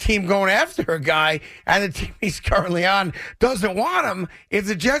only team going after a guy and the team he's currently on doesn't want him, if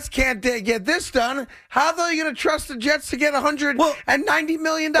the Jets can't get this done, how are you going to trust the Jets to get $190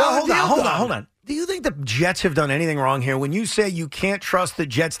 million deal done? Hold on. Do you think the Jets have done anything wrong here when you say you can't trust the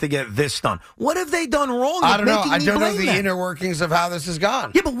Jets to get this done? What have they done wrong? I don't know. I don't know the inner workings of how this has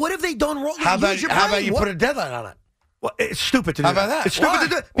gone. Yeah, but what have they done wrong? How about you put a deadline on it? Well, it's stupid to do How about that? It's stupid to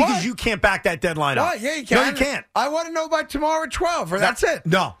do because you can't back that deadline up. Yeah, you can. No, you can't. I want to know by tomorrow at 12, or that's it.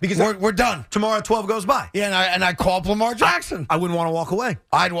 No, because we're done. Tomorrow at 12 goes by. Yeah, and I call up Lamar Jackson. I wouldn't want to walk away.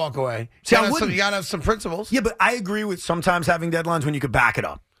 I'd walk away. See, you got to have some principles. Yeah, but I agree with sometimes having deadlines when you could back it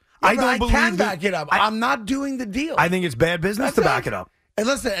up. Yeah, I can back it up. I'm not doing the deal. I think it's bad business to back it up. And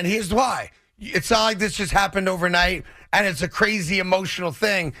listen, and here's why. it's not like this just happened overnight and it's a crazy emotional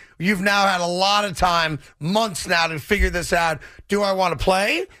thing. You've now had a lot of time, months now, to figure this out. Do I want to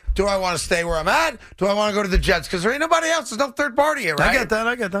play? Do I want to stay where I'm at? Do I want to go to the Jets? Because there ain't nobody else. There's no third party here, right?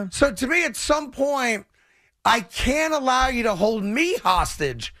 I get that. So to me, at some point, I can't allow you to hold me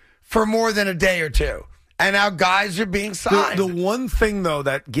hostage for more than a day or two. And now guys are being signed. The one thing, though,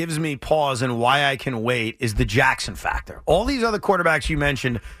 that gives me pause and why I can wait is the Jackson factor. All these other quarterbacks you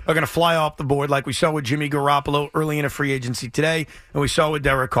mentioned are going to fly off the board like we saw with Jimmy Garoppolo early in a free agency today, and we saw with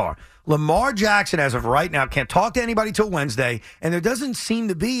Derek Carr. Lamar Jackson, as of right now, can't talk to anybody till Wednesday, and there doesn't seem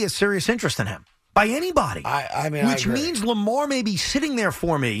to be a serious interest in him by anybody. Which means Lamar may be sitting there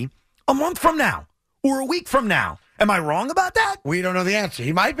for me a month from now or a week from now. Am I wrong about that? We don't know the answer.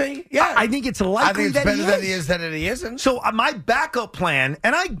 He might be. Yeah. I think it's likely that he is. That he is than he isn't. So my backup plan,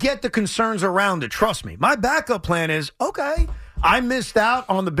 and I get the concerns around it, trust me. My backup plan is, okay, I missed out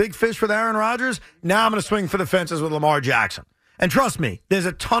on the big fish with Aaron Rodgers. Now I'm going to swing for the fences with Lamar Jackson. And trust me, there's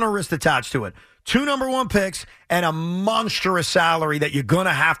a ton of risk attached to it. 2 number 1 picks and a monstrous salary that you're going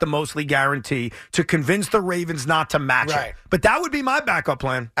to have to mostly guarantee to convince the Ravens not to match it. But that would be my backup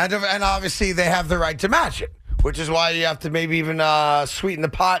plan. And obviously they have the right to match it, which is why you have to maybe even sweeten the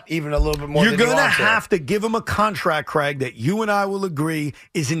pot even a little bit more. You're going to have to give him a contract, Craig, that you and I will agree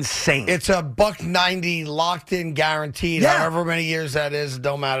is insane. It's a $190 locked in, guaranteed. However many years that is, it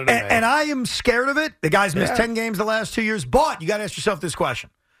don't matter to me. And I am scared of it. The guy's missed 10 games the last 2 years. But you got to ask yourself this question.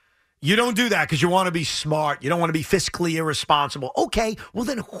 You don't do that because you want to be smart. You don't want to be fiscally irresponsible. Okay, well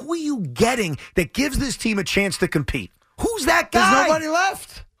then who are you getting that gives this team a chance to compete? Who's that guy? There's nobody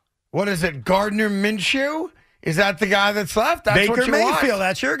left. What is it, Gardner Minshew? Is that the guy that's left? That's Baker what you Mayfield, want.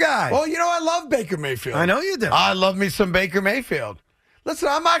 That's your guy. Well, I love Baker Mayfield. I know you do. I love me some Baker Mayfield. Listen,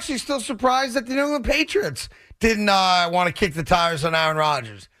 I'm actually still surprised that the New England Patriots didn't want to kick the tires on Aaron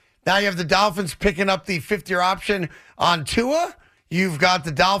Rodgers. Now you have the Dolphins picking up the 5th-year option on Tua. You've got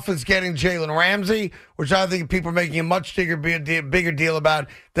the Dolphins getting Jalen Ramsey, which I think people are making a much bigger deal about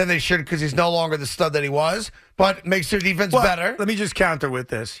than they should because he's no longer the stud that he was, but makes their defense better. Let me just counter with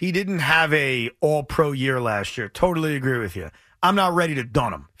this. He didn't have a all-pro year last year. Totally agree with you. I'm not ready to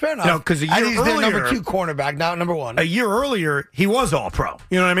dun him. Fair enough. Because he's their number 2 cornerback, not number 1. A year earlier, he was all-pro.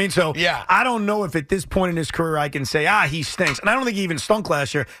 You know what I mean? So yeah. I don't know if at this point in his career I can say, he stinks. And I don't think he even stunk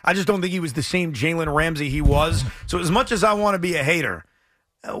last year. I just don't think he was the same Jalen Ramsey he was. So as much as I want to be a hater,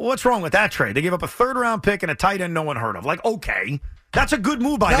 what's wrong with that trade? They gave up a 3rd-round pick and a tight end no one heard of. Like, okay, that's a good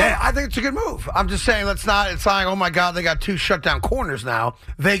move by them. I think it's a good move. I'm just saying, it's not like, oh, my God, they got 2 shutdown corners now.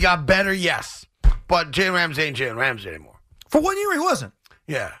 They got better, yes. But Jalen Ramsey ain't Jalen Ramsey anymore. For 1 year, he wasn't.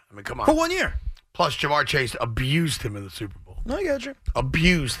 Yeah, I mean, come on. For 1 year. Plus, Jamar Chase abused him in the Super Bowl. I get you.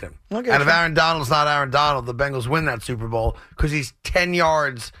 Abused him. I get and you. if Aaron Donald's not Aaron Donald, the Bengals win that Super Bowl because he's 10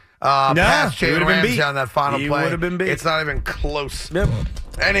 yards past Jalen Ramsey on that final play. He would have been beat. It's not even close. Yep.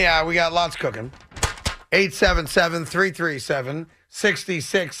 Anyhow, we got lots cooking.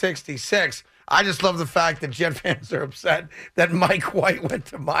 877-337-6666. I just love the fact that Jet fans are upset that Mike White went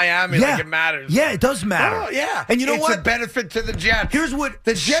to Miami like it matters. Yeah, it does matter. Oh, yeah. And you know what? It's a benefit to the Jets. Here's what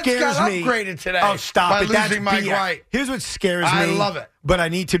the Jets scares got me. upgraded today. Oh, stop by it. losing Mike White. Here's what scares me. I love it. But I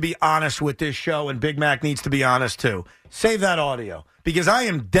need to be honest with this show, and Big Mac needs to be honest too. Save that audio. Because I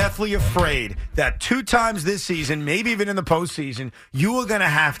am deathly afraid that 2 times this season, maybe even in the postseason, you are going to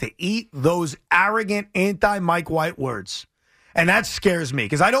have to eat those arrogant anti-Mike White words. And that scares me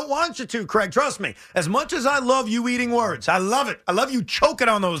because I don't want you to, Craig. Trust me. As much as I love you eating words, I love it. I love you choking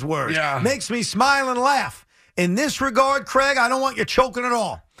on those words. Yeah. Makes me smile and laugh. In this regard, Craig, I don't want you choking at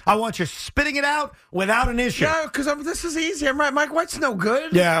all. I want you spitting it out without an issue. Yeah, because this is easy. I'm right. Mike White's no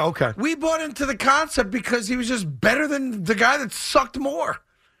good. Yeah, okay. We bought into the concept because he was just better than the guy that sucked more.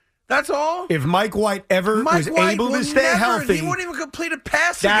 That's all. If Mike White was able to stay healthy, he wouldn't even complete a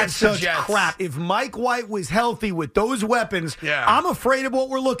pass that's against the such Jets. crap. If Mike White was healthy with those weapons, yeah. I'm afraid of what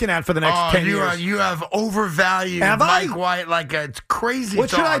we're looking at for the next 10 years. You have overvalued Mike White like it's crazy. What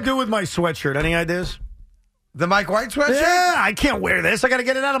should I do with my sweatshirt? Any ideas? The Mike White sweatshirt? Yeah, I can't wear this. I got to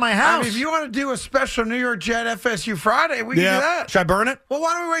get it out of my house. I mean, if you want to do a special New York Jet FSU Friday, we can do that. Should I burn it? Well,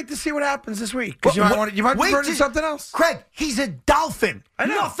 why don't we wait to see what happens this week? Because you might be burning something else. Craig, he's a Dolphin. I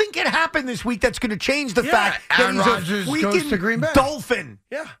know. Nothing can happen this week that's going to change the fact Aaron that Rodgers he's a goes to Green Bay. Dolphin.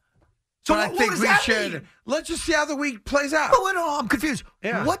 Yeah. So but I think we should. Let's just see how the week plays out. Oh, no, I'm confused.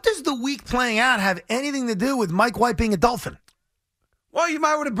 Yeah. What does the week playing out have anything to do with Mike White being a Dolphin? Well, you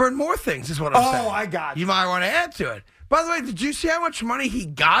might want to burn more things, is what I'm saying. Oh, I got you. You might want to add to it. By the way, did you see how much money he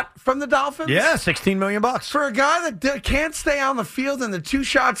got from the Dolphins? Yeah, $16 million. For a guy that can't stay on the field in the 2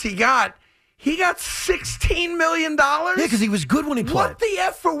 shots he got, He got $16 million? Yeah, because he was good when he played. What the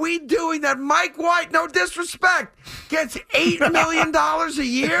F are we doing that Mike White, no disrespect, gets $8 million a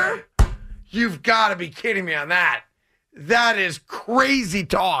year? You've got to be kidding me on that. That is crazy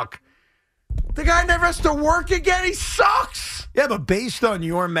talk. The guy never has to work again. He sucks. Yeah, but based on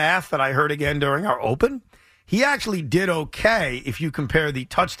your math that I heard again during our open, he actually did okay if you compare the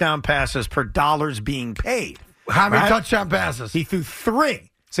touchdown passes per dollars being paid. How many touchdown passes? He threw 3.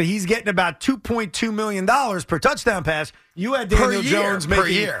 So he's getting about $2.2 million per touchdown pass. You had Daniel Jones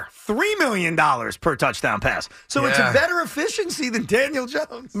making $3 million per touchdown pass. So it's a better efficiency than Daniel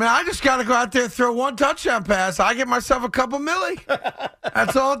Jones. Man, I just got to go out there and throw one touchdown pass. I get myself a couple milli.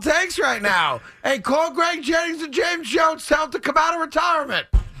 That's all it takes right now. Hey, call Greg Jennings and James Jones. Tell them to come out of retirement.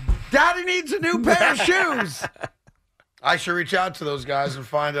 Daddy needs a new pair of shoes. I should reach out to those guys and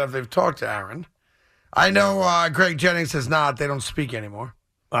find out if they've talked to Aaron. I know Greg Jennings has not. They don't speak anymore.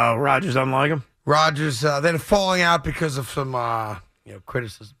 Oh, Rodgers doesn't like him? Rodgers, they're falling out because of some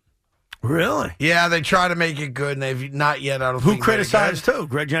criticism. Really? Yeah, they try to make it good, and they've not yet. I don't Who think criticized who?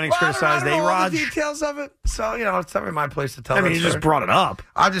 Greg Jennings criticized I don't know all A-Rod. the details of it. So, it's not really my place to tell. I mean, you just brought it up.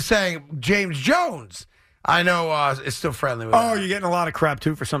 I'm just saying, James Jones, I know is still friendly with him. Oh, you're getting a lot of crap,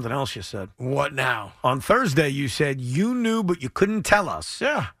 too, for something else you said. What now? On Thursday, you said you knew, but you couldn't tell us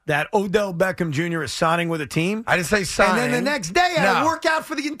that Odell Beckham Jr. is signing with a team. I didn't say signing. And then the next day, I had to work out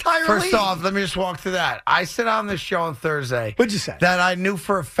for the entire league. First off, let me just walk through that. I said on this show on Thursday. What'd you say? That I knew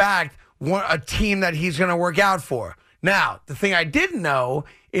for a fact a team that he's going to work out for. Now, the thing I didn't know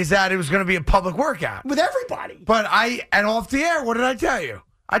is that it was going to be a public workout. With everybody. But and off the air, what did I tell you?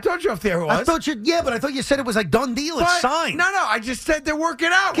 I told you off the air it was. I thought you said it was like done deal. It's signed. No, I just said they're working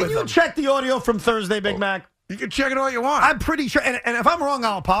out with him. Can you check the audio from Thursday, Big Mac? You can check it all you want. I'm pretty sure, and if I'm wrong,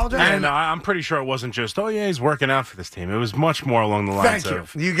 I'll apologize. And I'm pretty sure it wasn't just, he's working out for this team. It was much more along the lines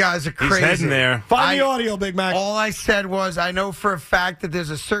of... You guys are crazy. He's heading there. Find the audio, Big Mac. All I said was, I know for a fact that there's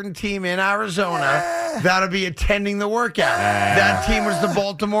a certain team in Arizona that'll be attending the workout. That team was the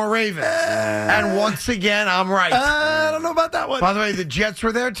Baltimore Ravens. And once again, I'm right. I don't know about that one. By the way, the Jets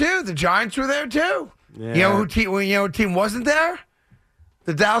were there too. The Giants were there too. Yeah. You know what team wasn't there?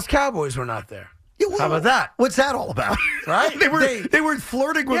 The Dallas Cowboys were not there. How about that? What's that all about? Right? They were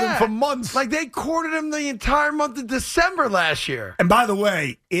flirting with him for months. Like they courted him the entire month of December last year. And by the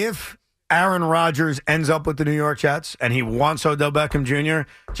way, if Aaron Rodgers ends up with the New York Jets and he wants Odell Beckham Jr.,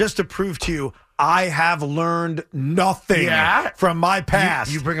 just to prove to you, I have learned nothing from my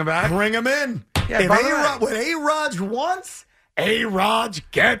past. You bring him back? Bring him in. Yeah, What A-Rod wants, A-Rod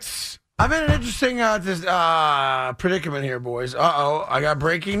gets. I'm in an interesting predicament here, boys. I got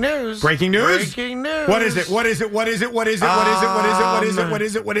breaking news. Breaking news? Breaking news. What is it? What is it? What is it? What is it? What is it? What is it? What is it? What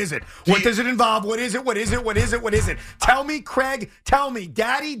is it? What is it? What does it involve? What is it? What is it? What is it? What is it? Tell me, Craig. Tell me.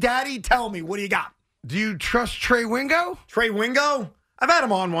 Daddy, tell me. What do you got? Do you trust Trey Wingo? Trey Wingo? I've had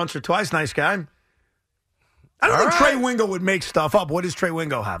him on once or twice. Nice guy. I don't think Trey Wingo would make stuff up. What does Trey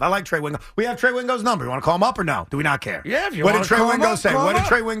Wingo have? I like Trey Wingo. We have Trey Wingo's number. You want to call him up or no? Do we not care? Yeah, if you want to call him up. What did Trey Wingo say? What did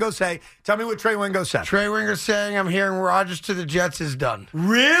Trey Wingo say? Tell me what Trey Wingo said. Trey Wingo saying, I'm hearing Rodgers to the Jets is done.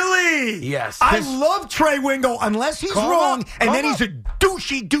 Really? Yes. I love Trey Wingo unless he's wrong, and then he's a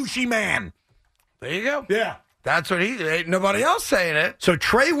douchey man. There you go. Yeah. That's what ain't nobody else saying it. So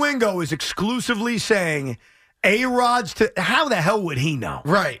Trey Wingo is exclusively saying A-Rod's to... How the hell would he know?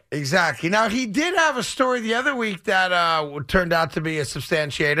 Right, exactly. Now, he did have a story the other week that turned out to be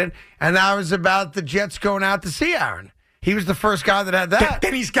substantiated, and that was about the Jets going out to see Aaron. He was the first guy that had that.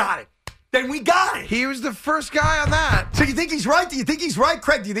 Then he's got it. Then we got it. He was the first guy on that. So you think he's right? Do you think he's right,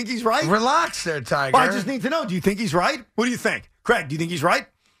 Craig? Do you think he's right? Relax there, Tiger. Well, I just need to know. Do you think he's right? What do you think? Craig, do you think he's right?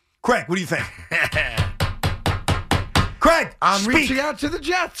 Craig, what do you think? Craig, I'm reaching out to the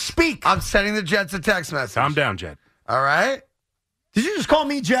Jets. Speak. I'm sending the Jets a text message. Calm down, Jet. All right? Did you just call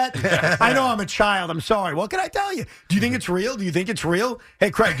me Jet? I know I'm a child. I'm sorry. What can I tell you? Do you think it's real? Do you think it's real?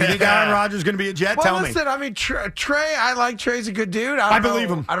 Hey, Craig, do you think Aaron Rodgers is going to be a Jet? Well, tell me. Listen, I mean, Trey, I like Trey's a good dude. I believe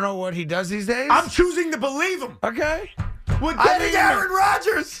him. I don't know what he does these days. I'm choosing to believe him. Okay. We're getting Aaron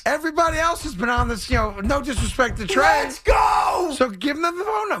Rodgers. Everybody else has been on this, no disrespect to Trey. Let's go. So give him the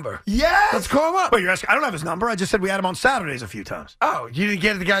phone number. Yes. Let's call him up. Wait, you're asking? I don't have his number. I just said we had him on Saturdays a few times. Oh, you didn't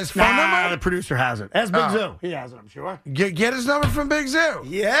get the guy's phone number? The producer has it. Ask Big Zoo. He has it, I'm sure. Get his number from Big Zoo.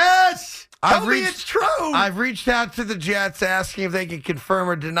 Yes. Tell me it's true. I've reached out to the Jets asking if they can confirm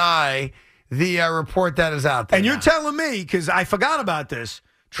or deny the report that is out there. And you're telling me, because I forgot about this,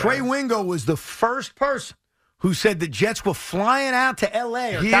 Trey Wingo was the first person who said the Jets were flying out to L.A.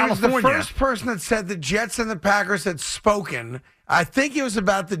 or California. He was the first person that said the Jets and the Packers had spoken I think it was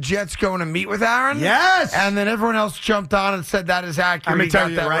about the Jets going to meet with Aaron. Yes. And then everyone else jumped on and said that is accurate. Let me tell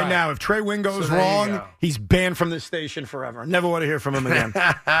He you got that right now, if Trey Wingo's So there you wrong, go. he's banned from this station forever. Never want to hear from him again.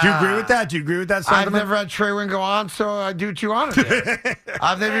 Do you agree with that? Do you agree with that I've sentiment? never had Trey Wingo on, so I do what you want to do.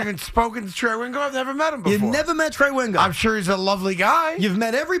 I've never even spoken to Trey Wingo. I've never met him before. You've never met Trey Wingo. I'm sure he's a lovely guy. You've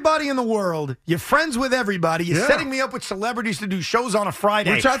met everybody in the world. You're friends with everybody. You're Yeah. setting me up with celebrities to do shows on a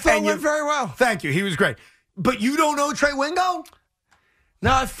Friday. Which I thought And went very well. Thank you. He was great. But you don't know Trey Wingo?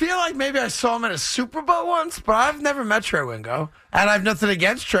 No, I feel like maybe I saw him at a Super Bowl once, but I've never met Trey Wingo. And I have nothing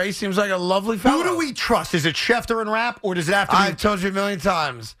against Trey. He seems like a lovely fellow. Who do we trust? Is it Schefter and Rapp, or does it have to be? I've told you a million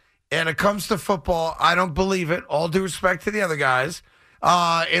times. And it comes to football, I don't believe it. All due respect to the other guys,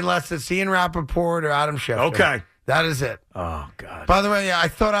 unless it's Ian Rappaport or Adam Schefter. Okay. That is it. Oh, God. By the way, I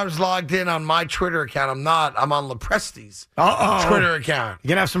thought I was logged in on my Twitter account. I'm not. I'm on Lepresti's Twitter account. You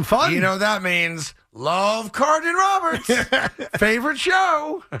going to have some fun? You know what that means? Love Carden Roberts. Favorite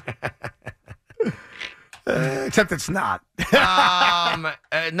show. Except it's not.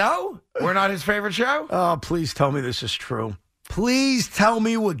 No, we're not his favorite show. Oh, please tell me this is true. Please tell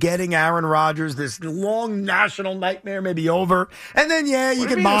me we're getting Aaron Rodgers. This long national nightmare may be over. And then, yeah, you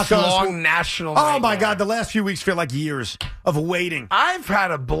can mock us. Long national Oh, my nightmare? God. The last few weeks feel like years of waiting. I've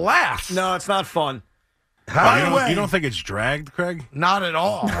had a blast. No, it's not fun. You don't think it's dragged, Craig? Not at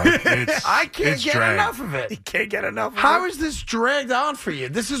all. It's- I can't it's get dragged. enough of it. You can't get enough of How it. is this dragged on for you?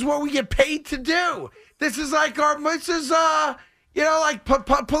 This is what we get paid to do. This is like like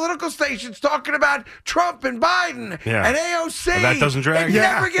political stations talking about Trump and Biden and AOC. Well, that doesn't drag. It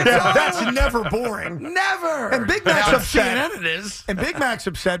never gets old. That's never boring. Never. And Big Mac's Now, upset. CNN it is. And Big Mac's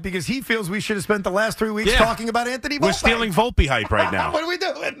upset because he feels we should have spent the last 3 weeks talking about Anthony Volpe. We're stealing Volpe hype right now. What are we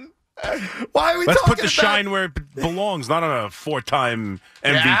doing? Why are we Let's talking put the about shine where it belongs, not on a 4-time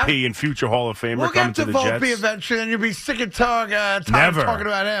MVP and future Hall of Famer We'll coming get to to the Volpe Jets. eventually, and you'll be sick and tired Never. talking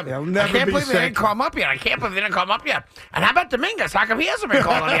about him. He'll I never can't be believe they sick. didn't call him up yet. I can't believe they didn't call him up yet. And how about Dominguez? How come he hasn't been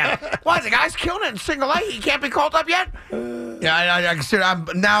called up yet? Why, the guy's killing it in single A. He can't be called up yet? Yeah, I consider I'm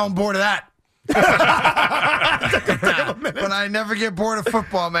now on board of that. But I never get bored of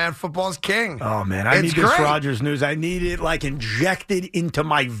football, man. Football's king. Oh, man, I It's need this great. Rodgers news. I need it, like, injected into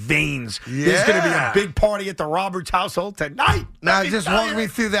my veins. Yeah. There's going to be a big party at the Roberts household tonight. Now, Let me just tell walk you. me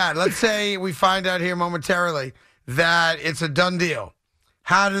through that. Let's say we find out here momentarily that it's a done deal.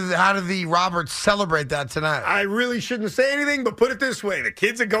 How do the Roberts celebrate that tonight? I really shouldn't say anything, but put it this way. The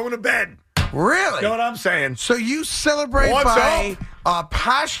kids are going to bed. Really? You know what I'm saying? So you celebrate What's by a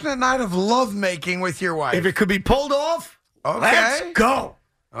passionate night of lovemaking with your wife. If it could be pulled off, Okay. let's go.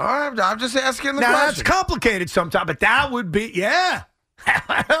 All right, I'm just asking the Now, question. that's complicated sometimes, but that would be, yeah.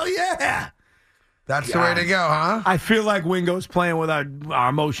 Hell yeah. That's the way to go, huh? I feel like Wingo's playing with our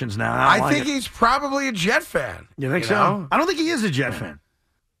emotions now. I think he's probably a Jet fan. You think so? know? I don't think he is a Jet fan.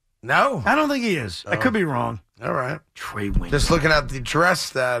 No. I don't think he is. I could be wrong. All right. Trey Wingo. Just looking at the dress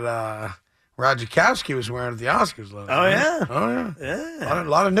that Radzikowski was wearing at the Oscars last Oh, night. yeah? Oh, yeah. Yeah. A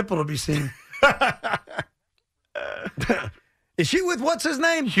lot of nipple to be seen. Is she with what's his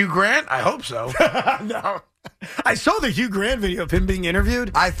name? Hugh Grant? I hope so. No. I saw the Hugh Grant video of him being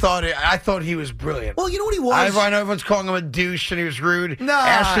interviewed. I thought he was brilliant. Well, you know what he was? I know everyone's calling him a douche and he was rude. No,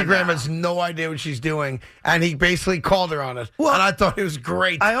 Ashley Graham no. has no idea what she's doing, and he basically called her on it. Well, and I thought it was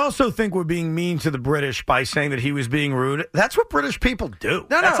great. I also think we're being mean to the British by saying that he was being rude. That's what British people do.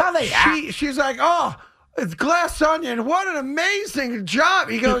 That's how they act. She's like, oh, it's Glass Onion. What an amazing job.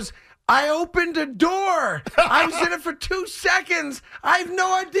 He goes, I opened a door. I was in it for 2 seconds. I have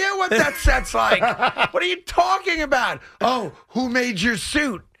no idea what that set's like. What are you talking about? Oh, who made your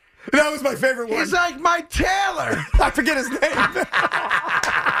suit? That was my favorite one. He's like, my tailor. I forget his name.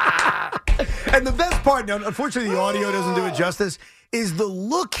 And the best part, now, unfortunately, the audio doesn't do it justice, is the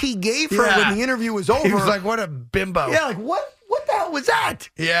look he gave her when the interview was over. He was like, what a bimbo. Yeah, like, what the hell was that?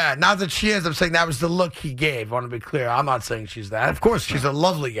 Yeah, not that she is. I'm saying that was the look he gave. I want to be clear. I'm not saying she's that. Of course, she's a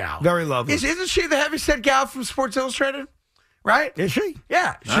lovely gal. Very lovely. Isn't she the heavyset gal from Sports Illustrated? Right? Is she?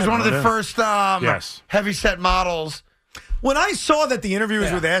 Yeah. She's one of the first Yes. heavyset models. When I saw that the interview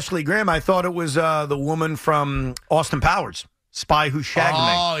was with Ashley Graham, I thought it was the woman from Austin Powers, Spy Who Shagged Me.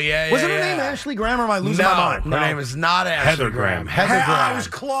 Oh, yeah. Wasn't her name Ashley Graham, or am I losing my mind? Her name is not Ashley Heather Graham. Heather Graham. I was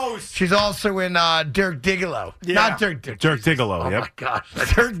close. She's also in Dirk Diggalo. Yeah. Not Dirk Diggalo, Oh, yep. my gosh.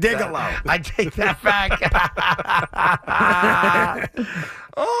 Dirk Diggalo. I take that back.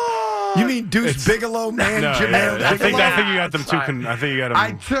 Oh, You mean Deuce Bigelow, man? No, Jamel yeah, I think Bigelow? you got them too. I think you got them.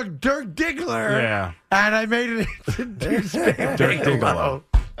 I took Dirk Diggler Yeah. and I made it into Deuce Dirk Diggalo.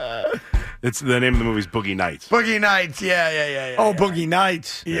 It's the name of the movie's Boogie Nights. Boogie Nights, yeah. Oh, Boogie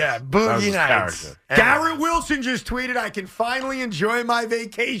Nights. Yeah, That was Boogie his Nights. character. Garrett Wilson just tweeted, I can finally enjoy my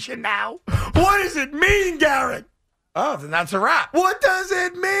vacation now. What does it mean, Garrett? Oh, then that's a wrap. What does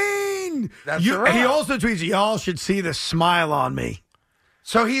it mean? That's a wrap. He also tweets, y'all should see the smile on me.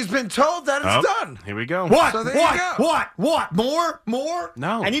 So he's been told that it's done. Here we go. What? So there you go. What? More?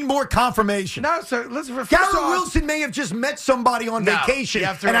 No. I need more confirmation. No, so listen. First Garrett off, Wilson may have just met somebody on No, vacation you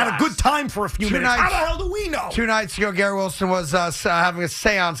and have to had a relax. good time for a few minutes. How the hell do we know? 2 nights ago, Garrett Wilson was having a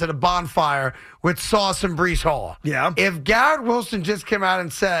seance at a bonfire with Sauce and Brees Hall. Yeah. If Garrett Wilson just came out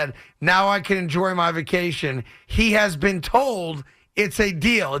and said, now I can enjoy my vacation, he has been told it's a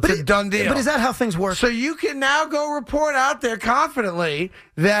deal. It's a done deal. But is that how things work? So you can now go report out there confidently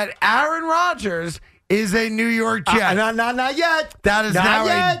that Aaron Rodgers is a New York Jet. Not yet. That is Not now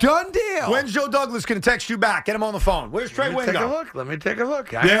yet. a done deal. When's Joe Douglas going to text you back? Get him on the phone. Where's Trey Let me take a Wingo? look. Let me take a look.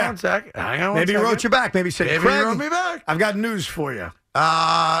 Hang on a sec. Hang on one Maybe he second. wrote you back. Maybe he said, Maybe he Craig, wrote me back. I've got news for you.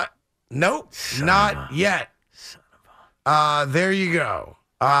 Nope, not yet. There you go.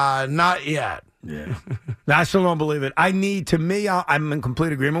 Not yet. Yeah. I still don't believe it. I'm in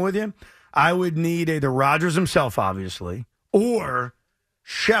complete agreement with you. I would need either Rodgers himself, obviously, or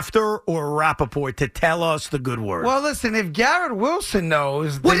Schefter or Rappaport to tell us the good word. Well, listen, if Garrett Wilson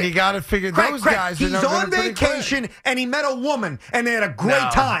knows, then you got to figure those guys He's are on vacation and he met a woman and they had a great No,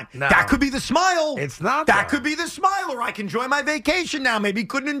 time. no. That could be the smile. It's not. That could be the smile, or I can enjoy my vacation now. Maybe he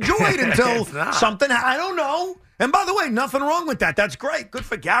couldn't enjoy it until It's not. something. I don't know. And by the way, nothing wrong with that. That's great. Good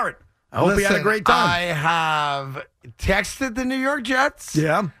for Garrett. I hope he had a great time. I have texted the New York Jets.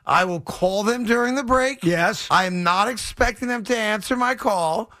 Yeah. I will call them during the break. Yes. I am not expecting them to answer my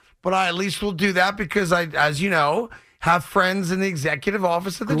call, but I at least will do that because I, as you know, have friends in the executive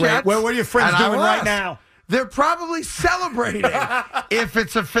office of the Great. Jets. What are your friends and I doing will right ask. now? They're probably celebrating if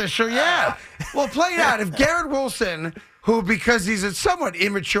it's official, yeah. Well, play it out. If Garrett Wilson, who, because he's a somewhat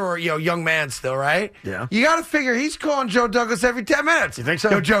immature, young man still, right? Yeah. You got to figure he's calling Joe Douglas every 10 minutes. You think so?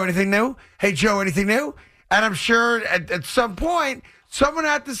 Yo, Joe, anything new? Hey, Joe, anything new? And I'm sure at some point, someone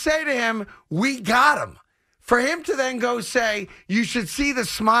had to say to him, we got him. For him to then go say, you should see the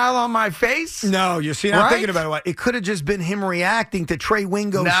smile on my face? No, you see, I'm thinking about it. It could have just been him reacting to Trey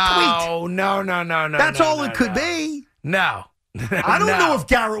Wingo's tweet. No. That's all it could be. No. I don't know if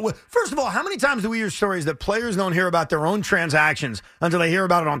Garrett would. First of all, how many times do we hear stories that players don't hear about their own transactions until they hear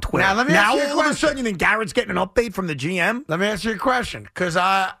about it on Twitter? Now, let me ask you a all of a question. sudden, you think Garrett's getting an update from the GM? Let me ask you a question, because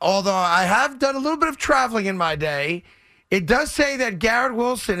although I have done a little bit of traveling in my day, it does say that Garrett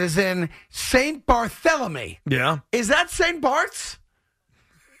Wilson is in St. Barthélemy. Yeah. Is that St. Bart's?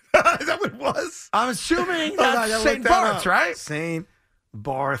 Is that what it was? I'm assuming Hold on, I that's gotta St. look that Bart's, up. right? St.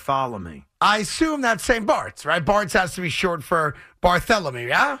 Bartholomew. I assume that's St. Bart's, right? Bart's has to be short for Barthélemy,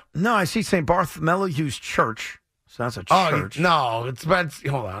 yeah? No, I see St. Bartholomew's Church. So that's a church. No, but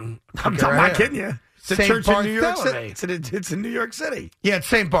hold on. I'm Okay, right not here. kidding you. It's a St. church in New York Barthélemy. City. It's in New York City. Yeah, it's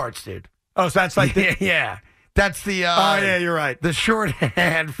St. Bart's, dude. Oh, so that's like the... Yeah. That's the yeah, you're right. The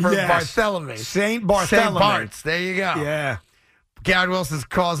shorthand for Yes. Barthélemy. St. Barthélemy. St. Bart's. There you go. Yeah. Garrett Wilson's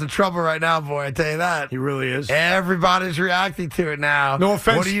causing trouble right now, boy. I tell you that. He really is. Everybody's reacting to it now. No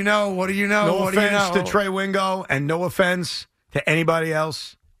offense. What do you know? What do you know? No what do you offense know? to Trey Wingo, and no offense to anybody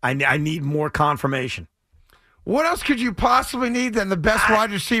else. I need more confirmation. What else could you possibly need than the best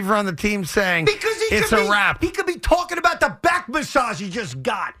wide receiver on the team saying it's a wrap? He could be talking about the back massage he just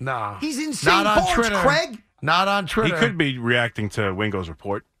got. No. He's in St. Not on Bart's, Twitter. Craig. Not on He Twitter. could be reacting to Wingo's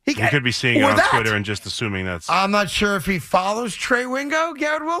report. He could be seeing it or on that. Twitter and just assuming that's... I'm not sure if he follows Trey Wingo,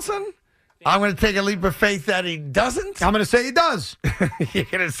 Garrett Wilson. I'm going to take a leap of faith that he doesn't. I'm going to say he does. You're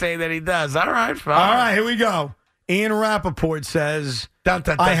going to say that he does. All right, fine. All right, here we go. Ian Rappaport says, Dun,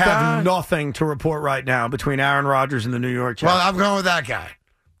 dun, dun, I have dun. nothing to report right now between Aaron Rodgers and the New York Jets. Well, I'm going with that guy.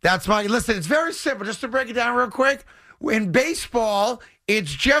 That's my... Listen, it's very simple. Just to break it down real quick. In baseball,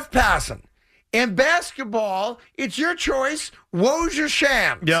 it's Jeff Passan. In basketball, it's your choice, Woj or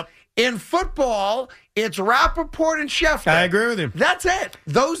Shams. Yep. In football, it's Rappaport and Schefter. I agree with him. That's it.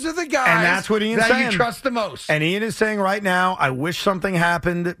 Those are the guys And that's what Ian's that saying. you trust the most. And Ian is saying right now, I wish something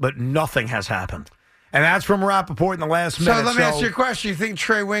happened, but nothing has happened. And that's from Rappaport in the last So minute. let me ask you a question. You think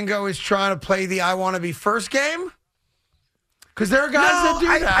Trey Wingo is trying to play the I want to be first game? Because there are guys that do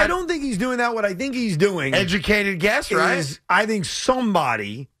that. I don't think he's doing that. What I think he's doing, Educated guess, right? is I think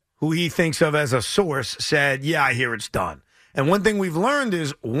somebody who he thinks of as a source said, yeah, I hear it's done. And one thing we've learned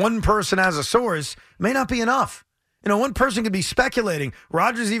is one person as a source may not be enough. You know, one person could be speculating.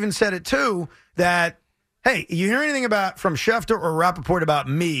 Rodgers even said it too, that hey, you hear anything from Schefter or Rappaport about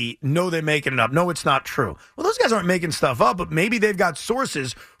me? No, they're making it up. No, it's not true. Well, those guys aren't making stuff up, but maybe they've got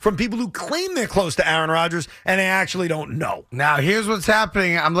sources from people who claim they're close to Aaron Rodgers and they actually don't know. Now, here's what's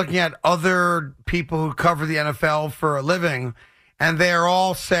happening. I'm looking at other people who cover the NFL for a living, and they're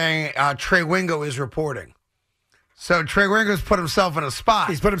all saying Trey Wingo is reporting. So Trey Wingo's put himself in a spot.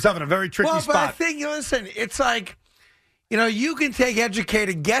 He's put himself in a very tricky spot. But I think, listen, it's like, you can take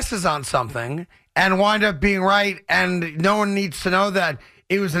educated guesses on something and wind up being right, and no one needs to know that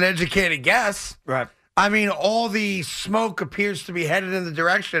it was an educated guess. Right. I mean, all the smoke appears to be headed in the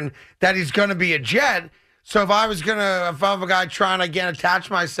direction that he's going to be a Jet. So if I'm a guy trying to, again,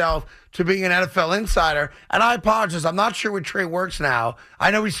 attach myself to being an NFL insider, and I apologize, I'm not sure where Trey works now. I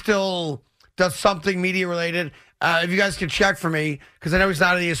know he still does something media-related. If you guys can check for me, because I know he's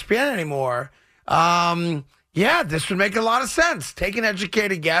not at ESPN anymore. Yeah, this would make a lot of sense. Take an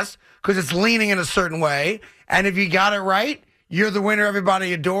educated guess, because it's leaning in a certain way. And if you got it right, you're the winner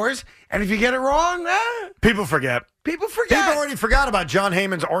everybody adores. And if you get it wrong, people forget. People forget. People already forgot about John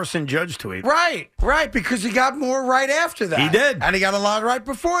Heyman's arson judge tweet. Right, because he got more right after that. He did. And he got a lot right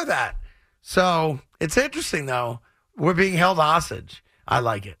before that. So it's interesting, though. We're being held hostage. I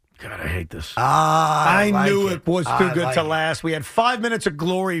like it. God, I hate this. I knew it was too good to last. We had 5 minutes of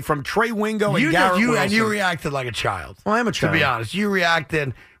glory from Trey Wingo and Garrett Wilson. And you reacted like a child. Well, I'm a child. To be honest, you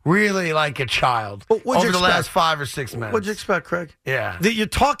reacted really like a child over the last 5 or 6 minutes. What'd you expect, Craig? Yeah. You're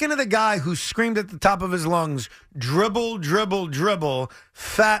talking to the guy who screamed at the top of his lungs, dribble, dribble, dribble,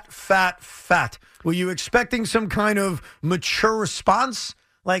 fat, fat, fat. Were you expecting some kind of mature response?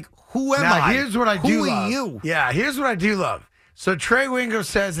 Like, who am I? Here's what I do love. Who are you? Yeah, here's what I do love. So Trey Wingo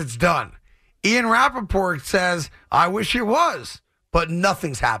says it's done. Ian Rappaport says, I wish it was, but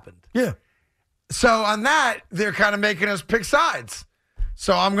nothing's happened. Yeah. So on that, they're kind of making us pick sides.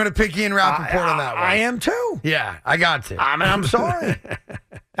 So I'm going to pick Ian Rappaport on that one. I am too. Yeah, I got to. I'm sorry.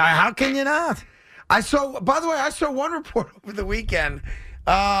 How can you not? By the way, I saw one report over the weekend.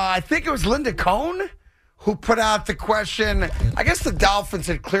 I think it was Linda Cohn who put out the question. I guess the Dolphins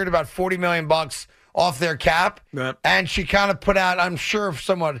had cleared about $40 million off their cap. Right. And she kind of put out, I'm sure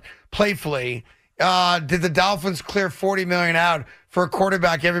somewhat playfully, did the Dolphins clear $40 million out for a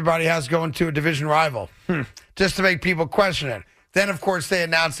quarterback everybody has going to a division rival? Just to make people question it. Then, of course, they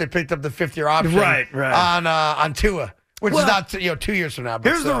announced they picked up the fifth-year option on Tua, which is not 2 years from now.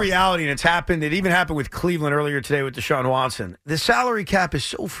 But here's the reality, and it's happened. It even happened with Cleveland earlier today with Deshaun Watson. The salary cap is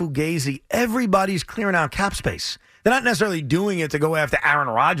so fugazi. Everybody's clearing out cap space. They're not necessarily doing it to go after Aaron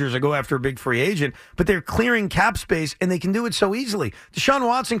Rodgers or go after a big free agent, but they're clearing cap space, and they can do it so easily. Deshaun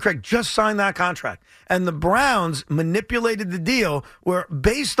Watson, Craig, just signed that contract, and the Browns manipulated the deal where,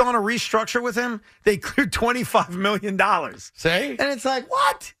 based on a restructure with him, they cleared $25 million. See? And it's like,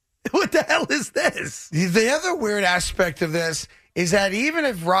 what? What the hell is this? The other weird aspect of this is that even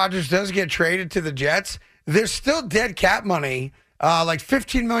if Rodgers does get traded to the Jets, there's still dead cap money, like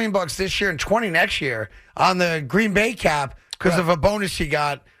 $15 million this year and $20 next year on the Green Bay cap because of a bonus he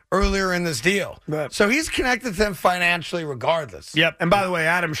got earlier in this deal. Right. So he's connected to them financially regardless. Yep. And by the way,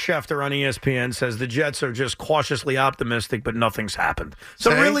 Adam Schefter on ESPN says the Jets are just cautiously optimistic, but nothing's happened.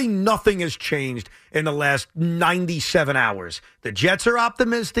 So really nothing has changed in the last 97 hours. The Jets are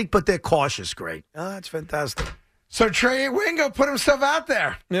optimistic, but they're cautious. Great. Oh, that's fantastic. So Trey Wingo put himself out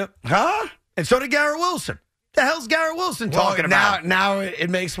there. Yep. Huh? And so did Garrett Wilson. The hell's Garrett Wilson talking about? Now it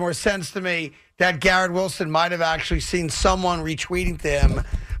makes more sense to me that Garrett Wilson might have actually seen someone retweeting to him.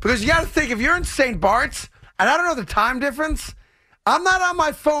 Because you got to think, if you're in St. Bart's, and I don't know the time difference, I'm not on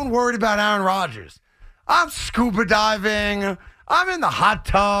my phone worried about Aaron Rodgers. I'm scuba diving. I'm in the hot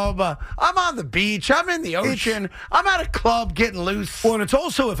tub. I'm on the beach. I'm in the ocean. I'm at a club getting loose. Well, and it's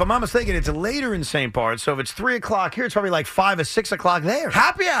also, if I'm not mistaken, it's later in St. Bart's. So if it's 3 o'clock here, it's probably like 5 or 6 o'clock there.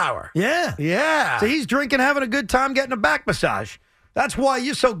 Happy hour. Yeah. Yeah. So he's drinking, having a good time, getting a back massage. That's why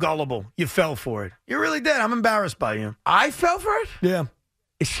you're so gullible. You fell for it. You really did. I'm embarrassed by you. I fell for it? Yeah.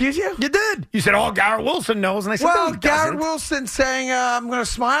 Excuse you? You did. You said, oh, Garrett Wilson knows. And I said, well, no, he Garrett doesn't. Wilson saying, I'm going to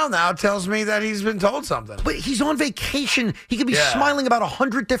smile now tells me that he's been told something. But he's on vacation. He could be smiling about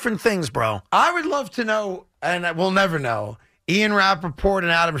 100 different things, bro. I would love to know, and we'll never know, Ian Rappaport and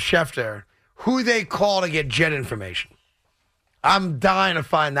Adam Schefter, who they call to get jet information. I'm dying to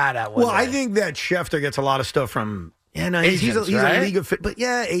find that out one day. I think that Schefter gets a lot of stuff from... Yeah, no, he's a league official. But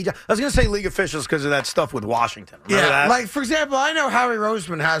yeah, I was going to say league officials because of that stuff with Washington. Remember that? Like, for example, I know Howie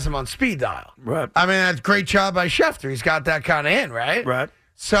Roseman has him on speed dial. Right. I mean, that's a great job by Schefter. He's got that kind of in, right? Right.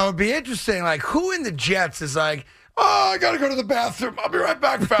 So it'd be interesting, like, who in the Jets is like, oh, I got to go to the bathroom. I'll be right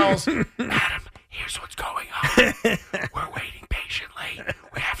back, fellas. Adam, here's what's going on. We're waiting patiently.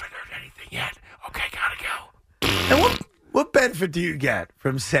 We haven't heard anything yet. Okay, gotta go. And what benefit do you get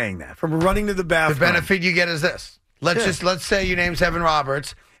from saying that? From running to the bathroom? The benefit you get is this. Let's say your name's Evan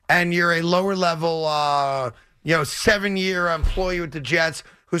Roberts, and you're a lower level, 7-year employee with the Jets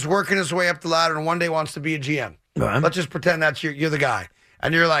who's working his way up the ladder and one day wants to be a GM. Right. Let's just pretend that's you're the guy,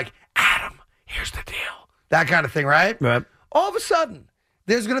 and you're like, Adam, here's the deal. That kind of thing, right? Right. All of a sudden,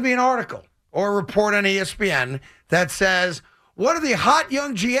 there's going to be an article or a report on ESPN that says, one of the hot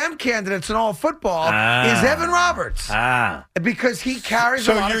young GM candidates in all football is Evan Roberts. Because he carries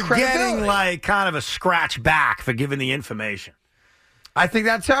a lot of credibility. So you're getting like kind of a scratch back for giving the information. I think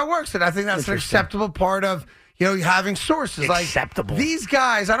that's how it works, and I think that's an acceptable part of having sources. Acceptable. Like these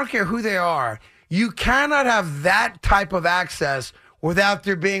guys, I don't care who they are, you cannot have that type of access without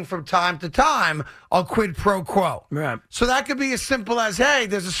there being from time to time a quid pro quo. Right. So that could be as simple as, hey,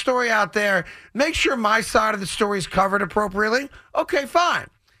 there's a story out there. Make sure my side of the story is covered appropriately. Okay, fine.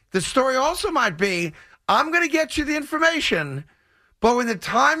 The story also might be, I'm going to get you the information, but when the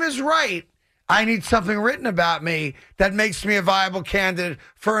time is right, I need something written about me that makes me a viable candidate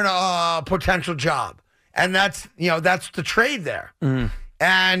for a potential job. And that's the trade there. Mm.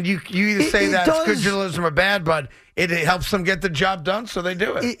 And you either say that's good journalism or bad, but it helps them get the job done, so they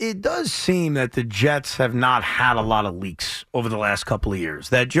do it. It does seem that the Jets have not had a lot of leaks over the last couple of years.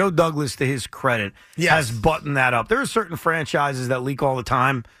 That Joe Douglas, to his credit, has buttoned that up. There are certain franchises that leak all the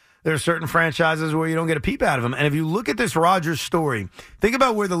time. There are certain franchises where you don't get a peep out of them. And if you look at this Rodgers story, think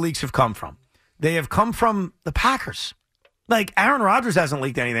about where the leaks have come from. They have come from the Packers. Like, Aaron Rodgers hasn't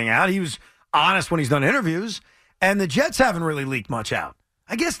leaked anything out. He was honest when he's done interviews. And the Jets haven't really leaked much out.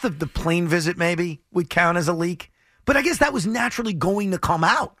 I guess the plane visit maybe would count as a leak. But I guess that was naturally going to come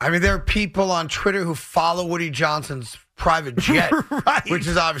out. I mean, there are people on Twitter who follow Woody Johnson's private jet, right. Which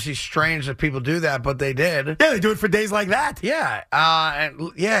is obviously strange that people do that, but they did. Yeah, they do it for days like that. Yeah.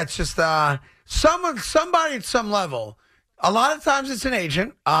 It's just somebody at some level. A lot of times it's an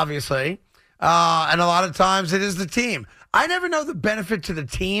agent, obviously, and a lot of times it is the team. I never know the benefit to the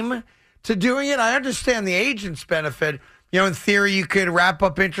team to doing it. I understand the agent's benefit. In theory, you could wrap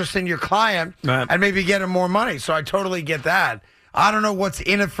up interest in your client and maybe get him more money. So I totally get that. I don't know what's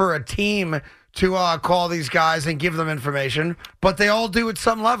in it for a team to call these guys and give them information, but they all do at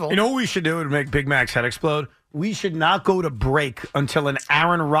some level. You know what we should do to make Big Mac's head explode? We should not go to break until an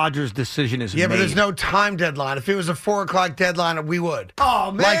Aaron Rodgers decision is made. Yeah, but there's no time deadline. If it was a 4 o'clock deadline, we would.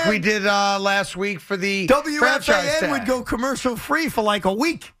 Oh, man. Like we did last week for the franchise tag. WFAN would go commercial free for like a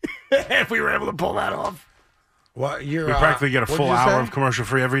week if we were able to pull that off. What we practically get a full hour of commercial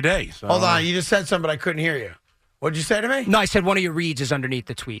free every day. So. Hold on, you just said something, but I couldn't hear you. What'd you say to me? No, I said one of your reads is underneath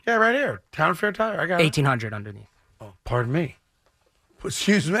the tweet. Yeah, right here. Town Fair Tire. I got 1800 underneath. Oh, pardon me.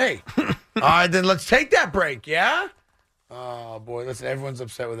 Excuse me. All right, then let's take that break, yeah? Oh, boy, listen, everyone's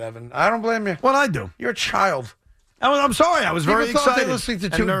upset with Evan. I don't blame you. Well, I do. You're a child. I'm sorry. I was very excited. excited. They were listening to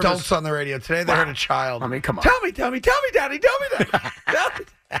two adults on the radio today. They heard a child. I mean, come on. Tell me, Daddy. Tell me that.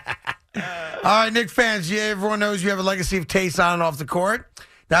 All right, Knicks fans, everyone knows you have a legacy of taste on and off the court.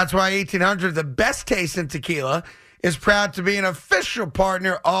 That's why 1800, the best taste in tequila, is proud to be an official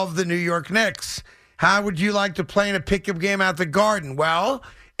partner of the New York Knicks. How would you like to play in a pickup game at the Garden? Well,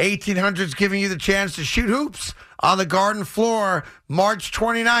 1800 is giving you the chance to shoot hoops on the Garden floor March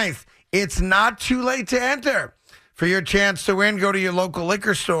 29th. It's not too late to enter. For your chance to win, go to your local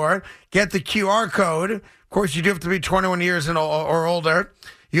liquor store, get the QR code. Of course, you do have to be 21 years or older.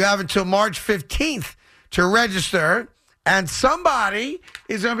 You have until March 15th to register, and somebody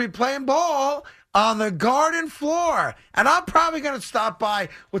is going to be playing ball on the Garden floor. And I'm probably going to stop by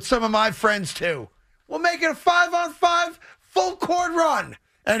with some of my friends, too. We'll make it a 5-on-5 full court run.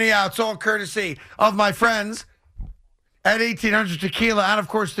 Anyhow, it's all courtesy of my friends at 1800 Tequila and, of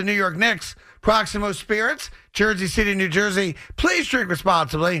course, the New York Knicks, Proximo Spirits, Jersey City, New Jersey. Please drink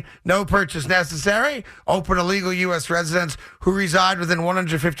responsibly. No purchase necessary. Open to legal U.S. residents who reside within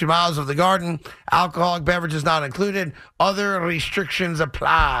 150 miles of the Garden. Alcoholic beverages not included. Other restrictions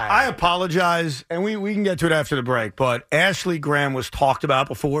apply. I apologize, and we can get to it after the break, but Ashley Graham was talked about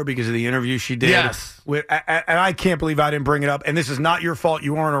before because of the interview she did. Yes. And I can't believe I didn't bring it up, and this is not your fault.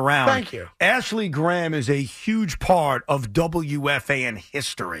 You weren't around. Thank you. Ashley Graham is a huge part of WFAN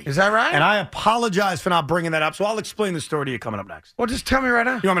history. Is that right? And I apologize for not bringing that up, so I'll explain the story to you coming up next. Well, just tell me right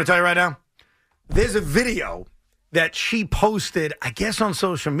now. You want me to tell you right now? There's a video that she posted, I guess on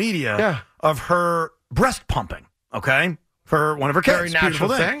social media, of her breast pumping, okay? For one of her kids. Very natural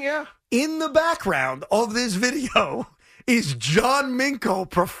thing, yeah. In the background of this video is John Minko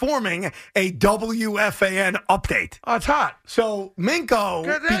performing a WFAN update. Oh, it's hot. So Minko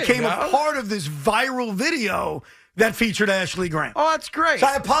became a part of this viral video that featured Ashley Graham. Oh, that's great. So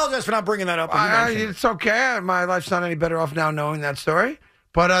I apologize for not bringing that up. It's okay. My life's not any better off now knowing that story.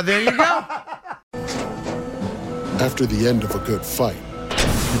 But there you go. After the end of a good fight,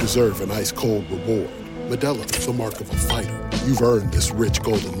 you deserve an ice-cold reward. Modelo is the mark of a fighter. You've earned this rich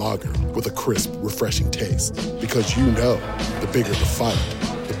golden lager with a crisp, refreshing taste. Because you know, the bigger the fight,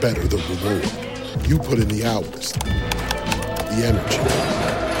 the better the reward. You put in the hours, the energy,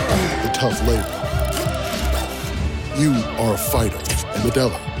 the tough labor. You are a fighter, and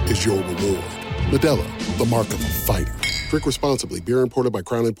Modelo is your reward. Modelo, the mark of a fighter. Drink responsibly. Beer imported by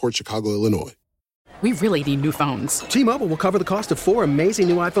Crown Imports, Chicago, Illinois. We really need new phones. T-Mobile will cover the cost of 4 amazing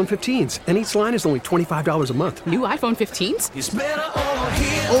new iPhone 15s, and each line is only $25 a month. New iPhone 15s? It's better over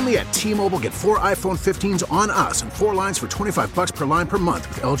here. Only at T-Mobile, get 4 iPhone 15s on us and 4 lines for $25 per line per month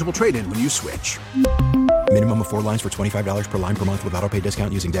with eligible trade-in when you switch. Minimum of 4 lines for $25 per line per month with autopay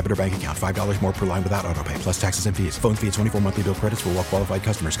discount using debit or bank account. $5 more per line without autopay, plus taxes and fees. Phone fee at 24 monthly bill credits for well-qualified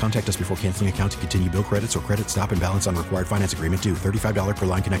customers. Contact us before canceling account to continue bill credits or credit stop and balance on required finance agreement due. $35 per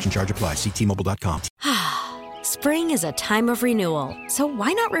line connection charge applies. See T-Mobile.com. Spring is a time of renewal, so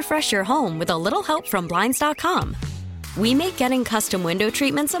why not refresh your home with a little help from Blinds.com? We make getting custom window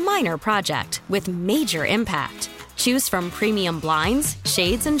treatments a minor project with major impact. Choose from premium blinds,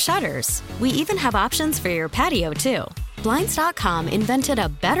 shades, and shutters. We even have options for your patio, too. Blinds.com invented a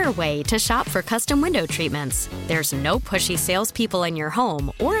better way to shop for custom window treatments. There's no pushy salespeople in your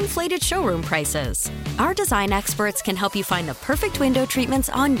home or inflated showroom prices. Our design experts can help you find the perfect window treatments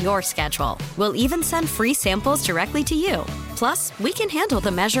on your schedule. We'll even send free samples directly to you. Plus, we can handle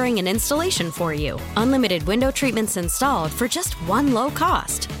the measuring and installation for you. Unlimited window treatments installed for just one low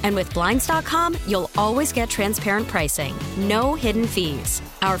cost. And with Blinds.com, you'll always get transparent pricing. No hidden fees.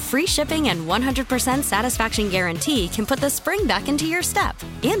 Our free shipping and 100% satisfaction guarantee can put the spring back into your step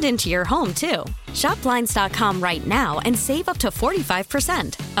and into your home, too. Shop Blinds.com right now and save up to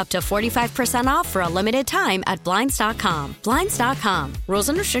 45%. Up to 45% off for a limited time at Blinds.com. Blinds.com. Rules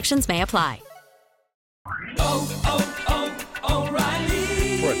and restrictions may apply.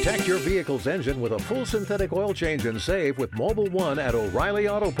 Protect your vehicle's engine with a full synthetic oil change and save with Mobil 1 at O'Reilly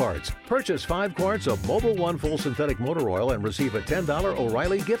Auto Parts. Purchase 5 quarts of Mobil 1 full synthetic motor oil and receive a $10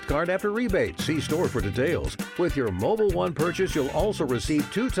 O'Reilly gift card after rebate. See store for details. With your Mobil 1 purchase, you'll also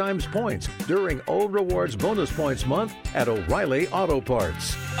receive 2 times points during O Rewards Bonus Points Month at O'Reilly Auto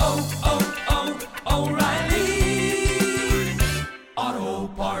Parts.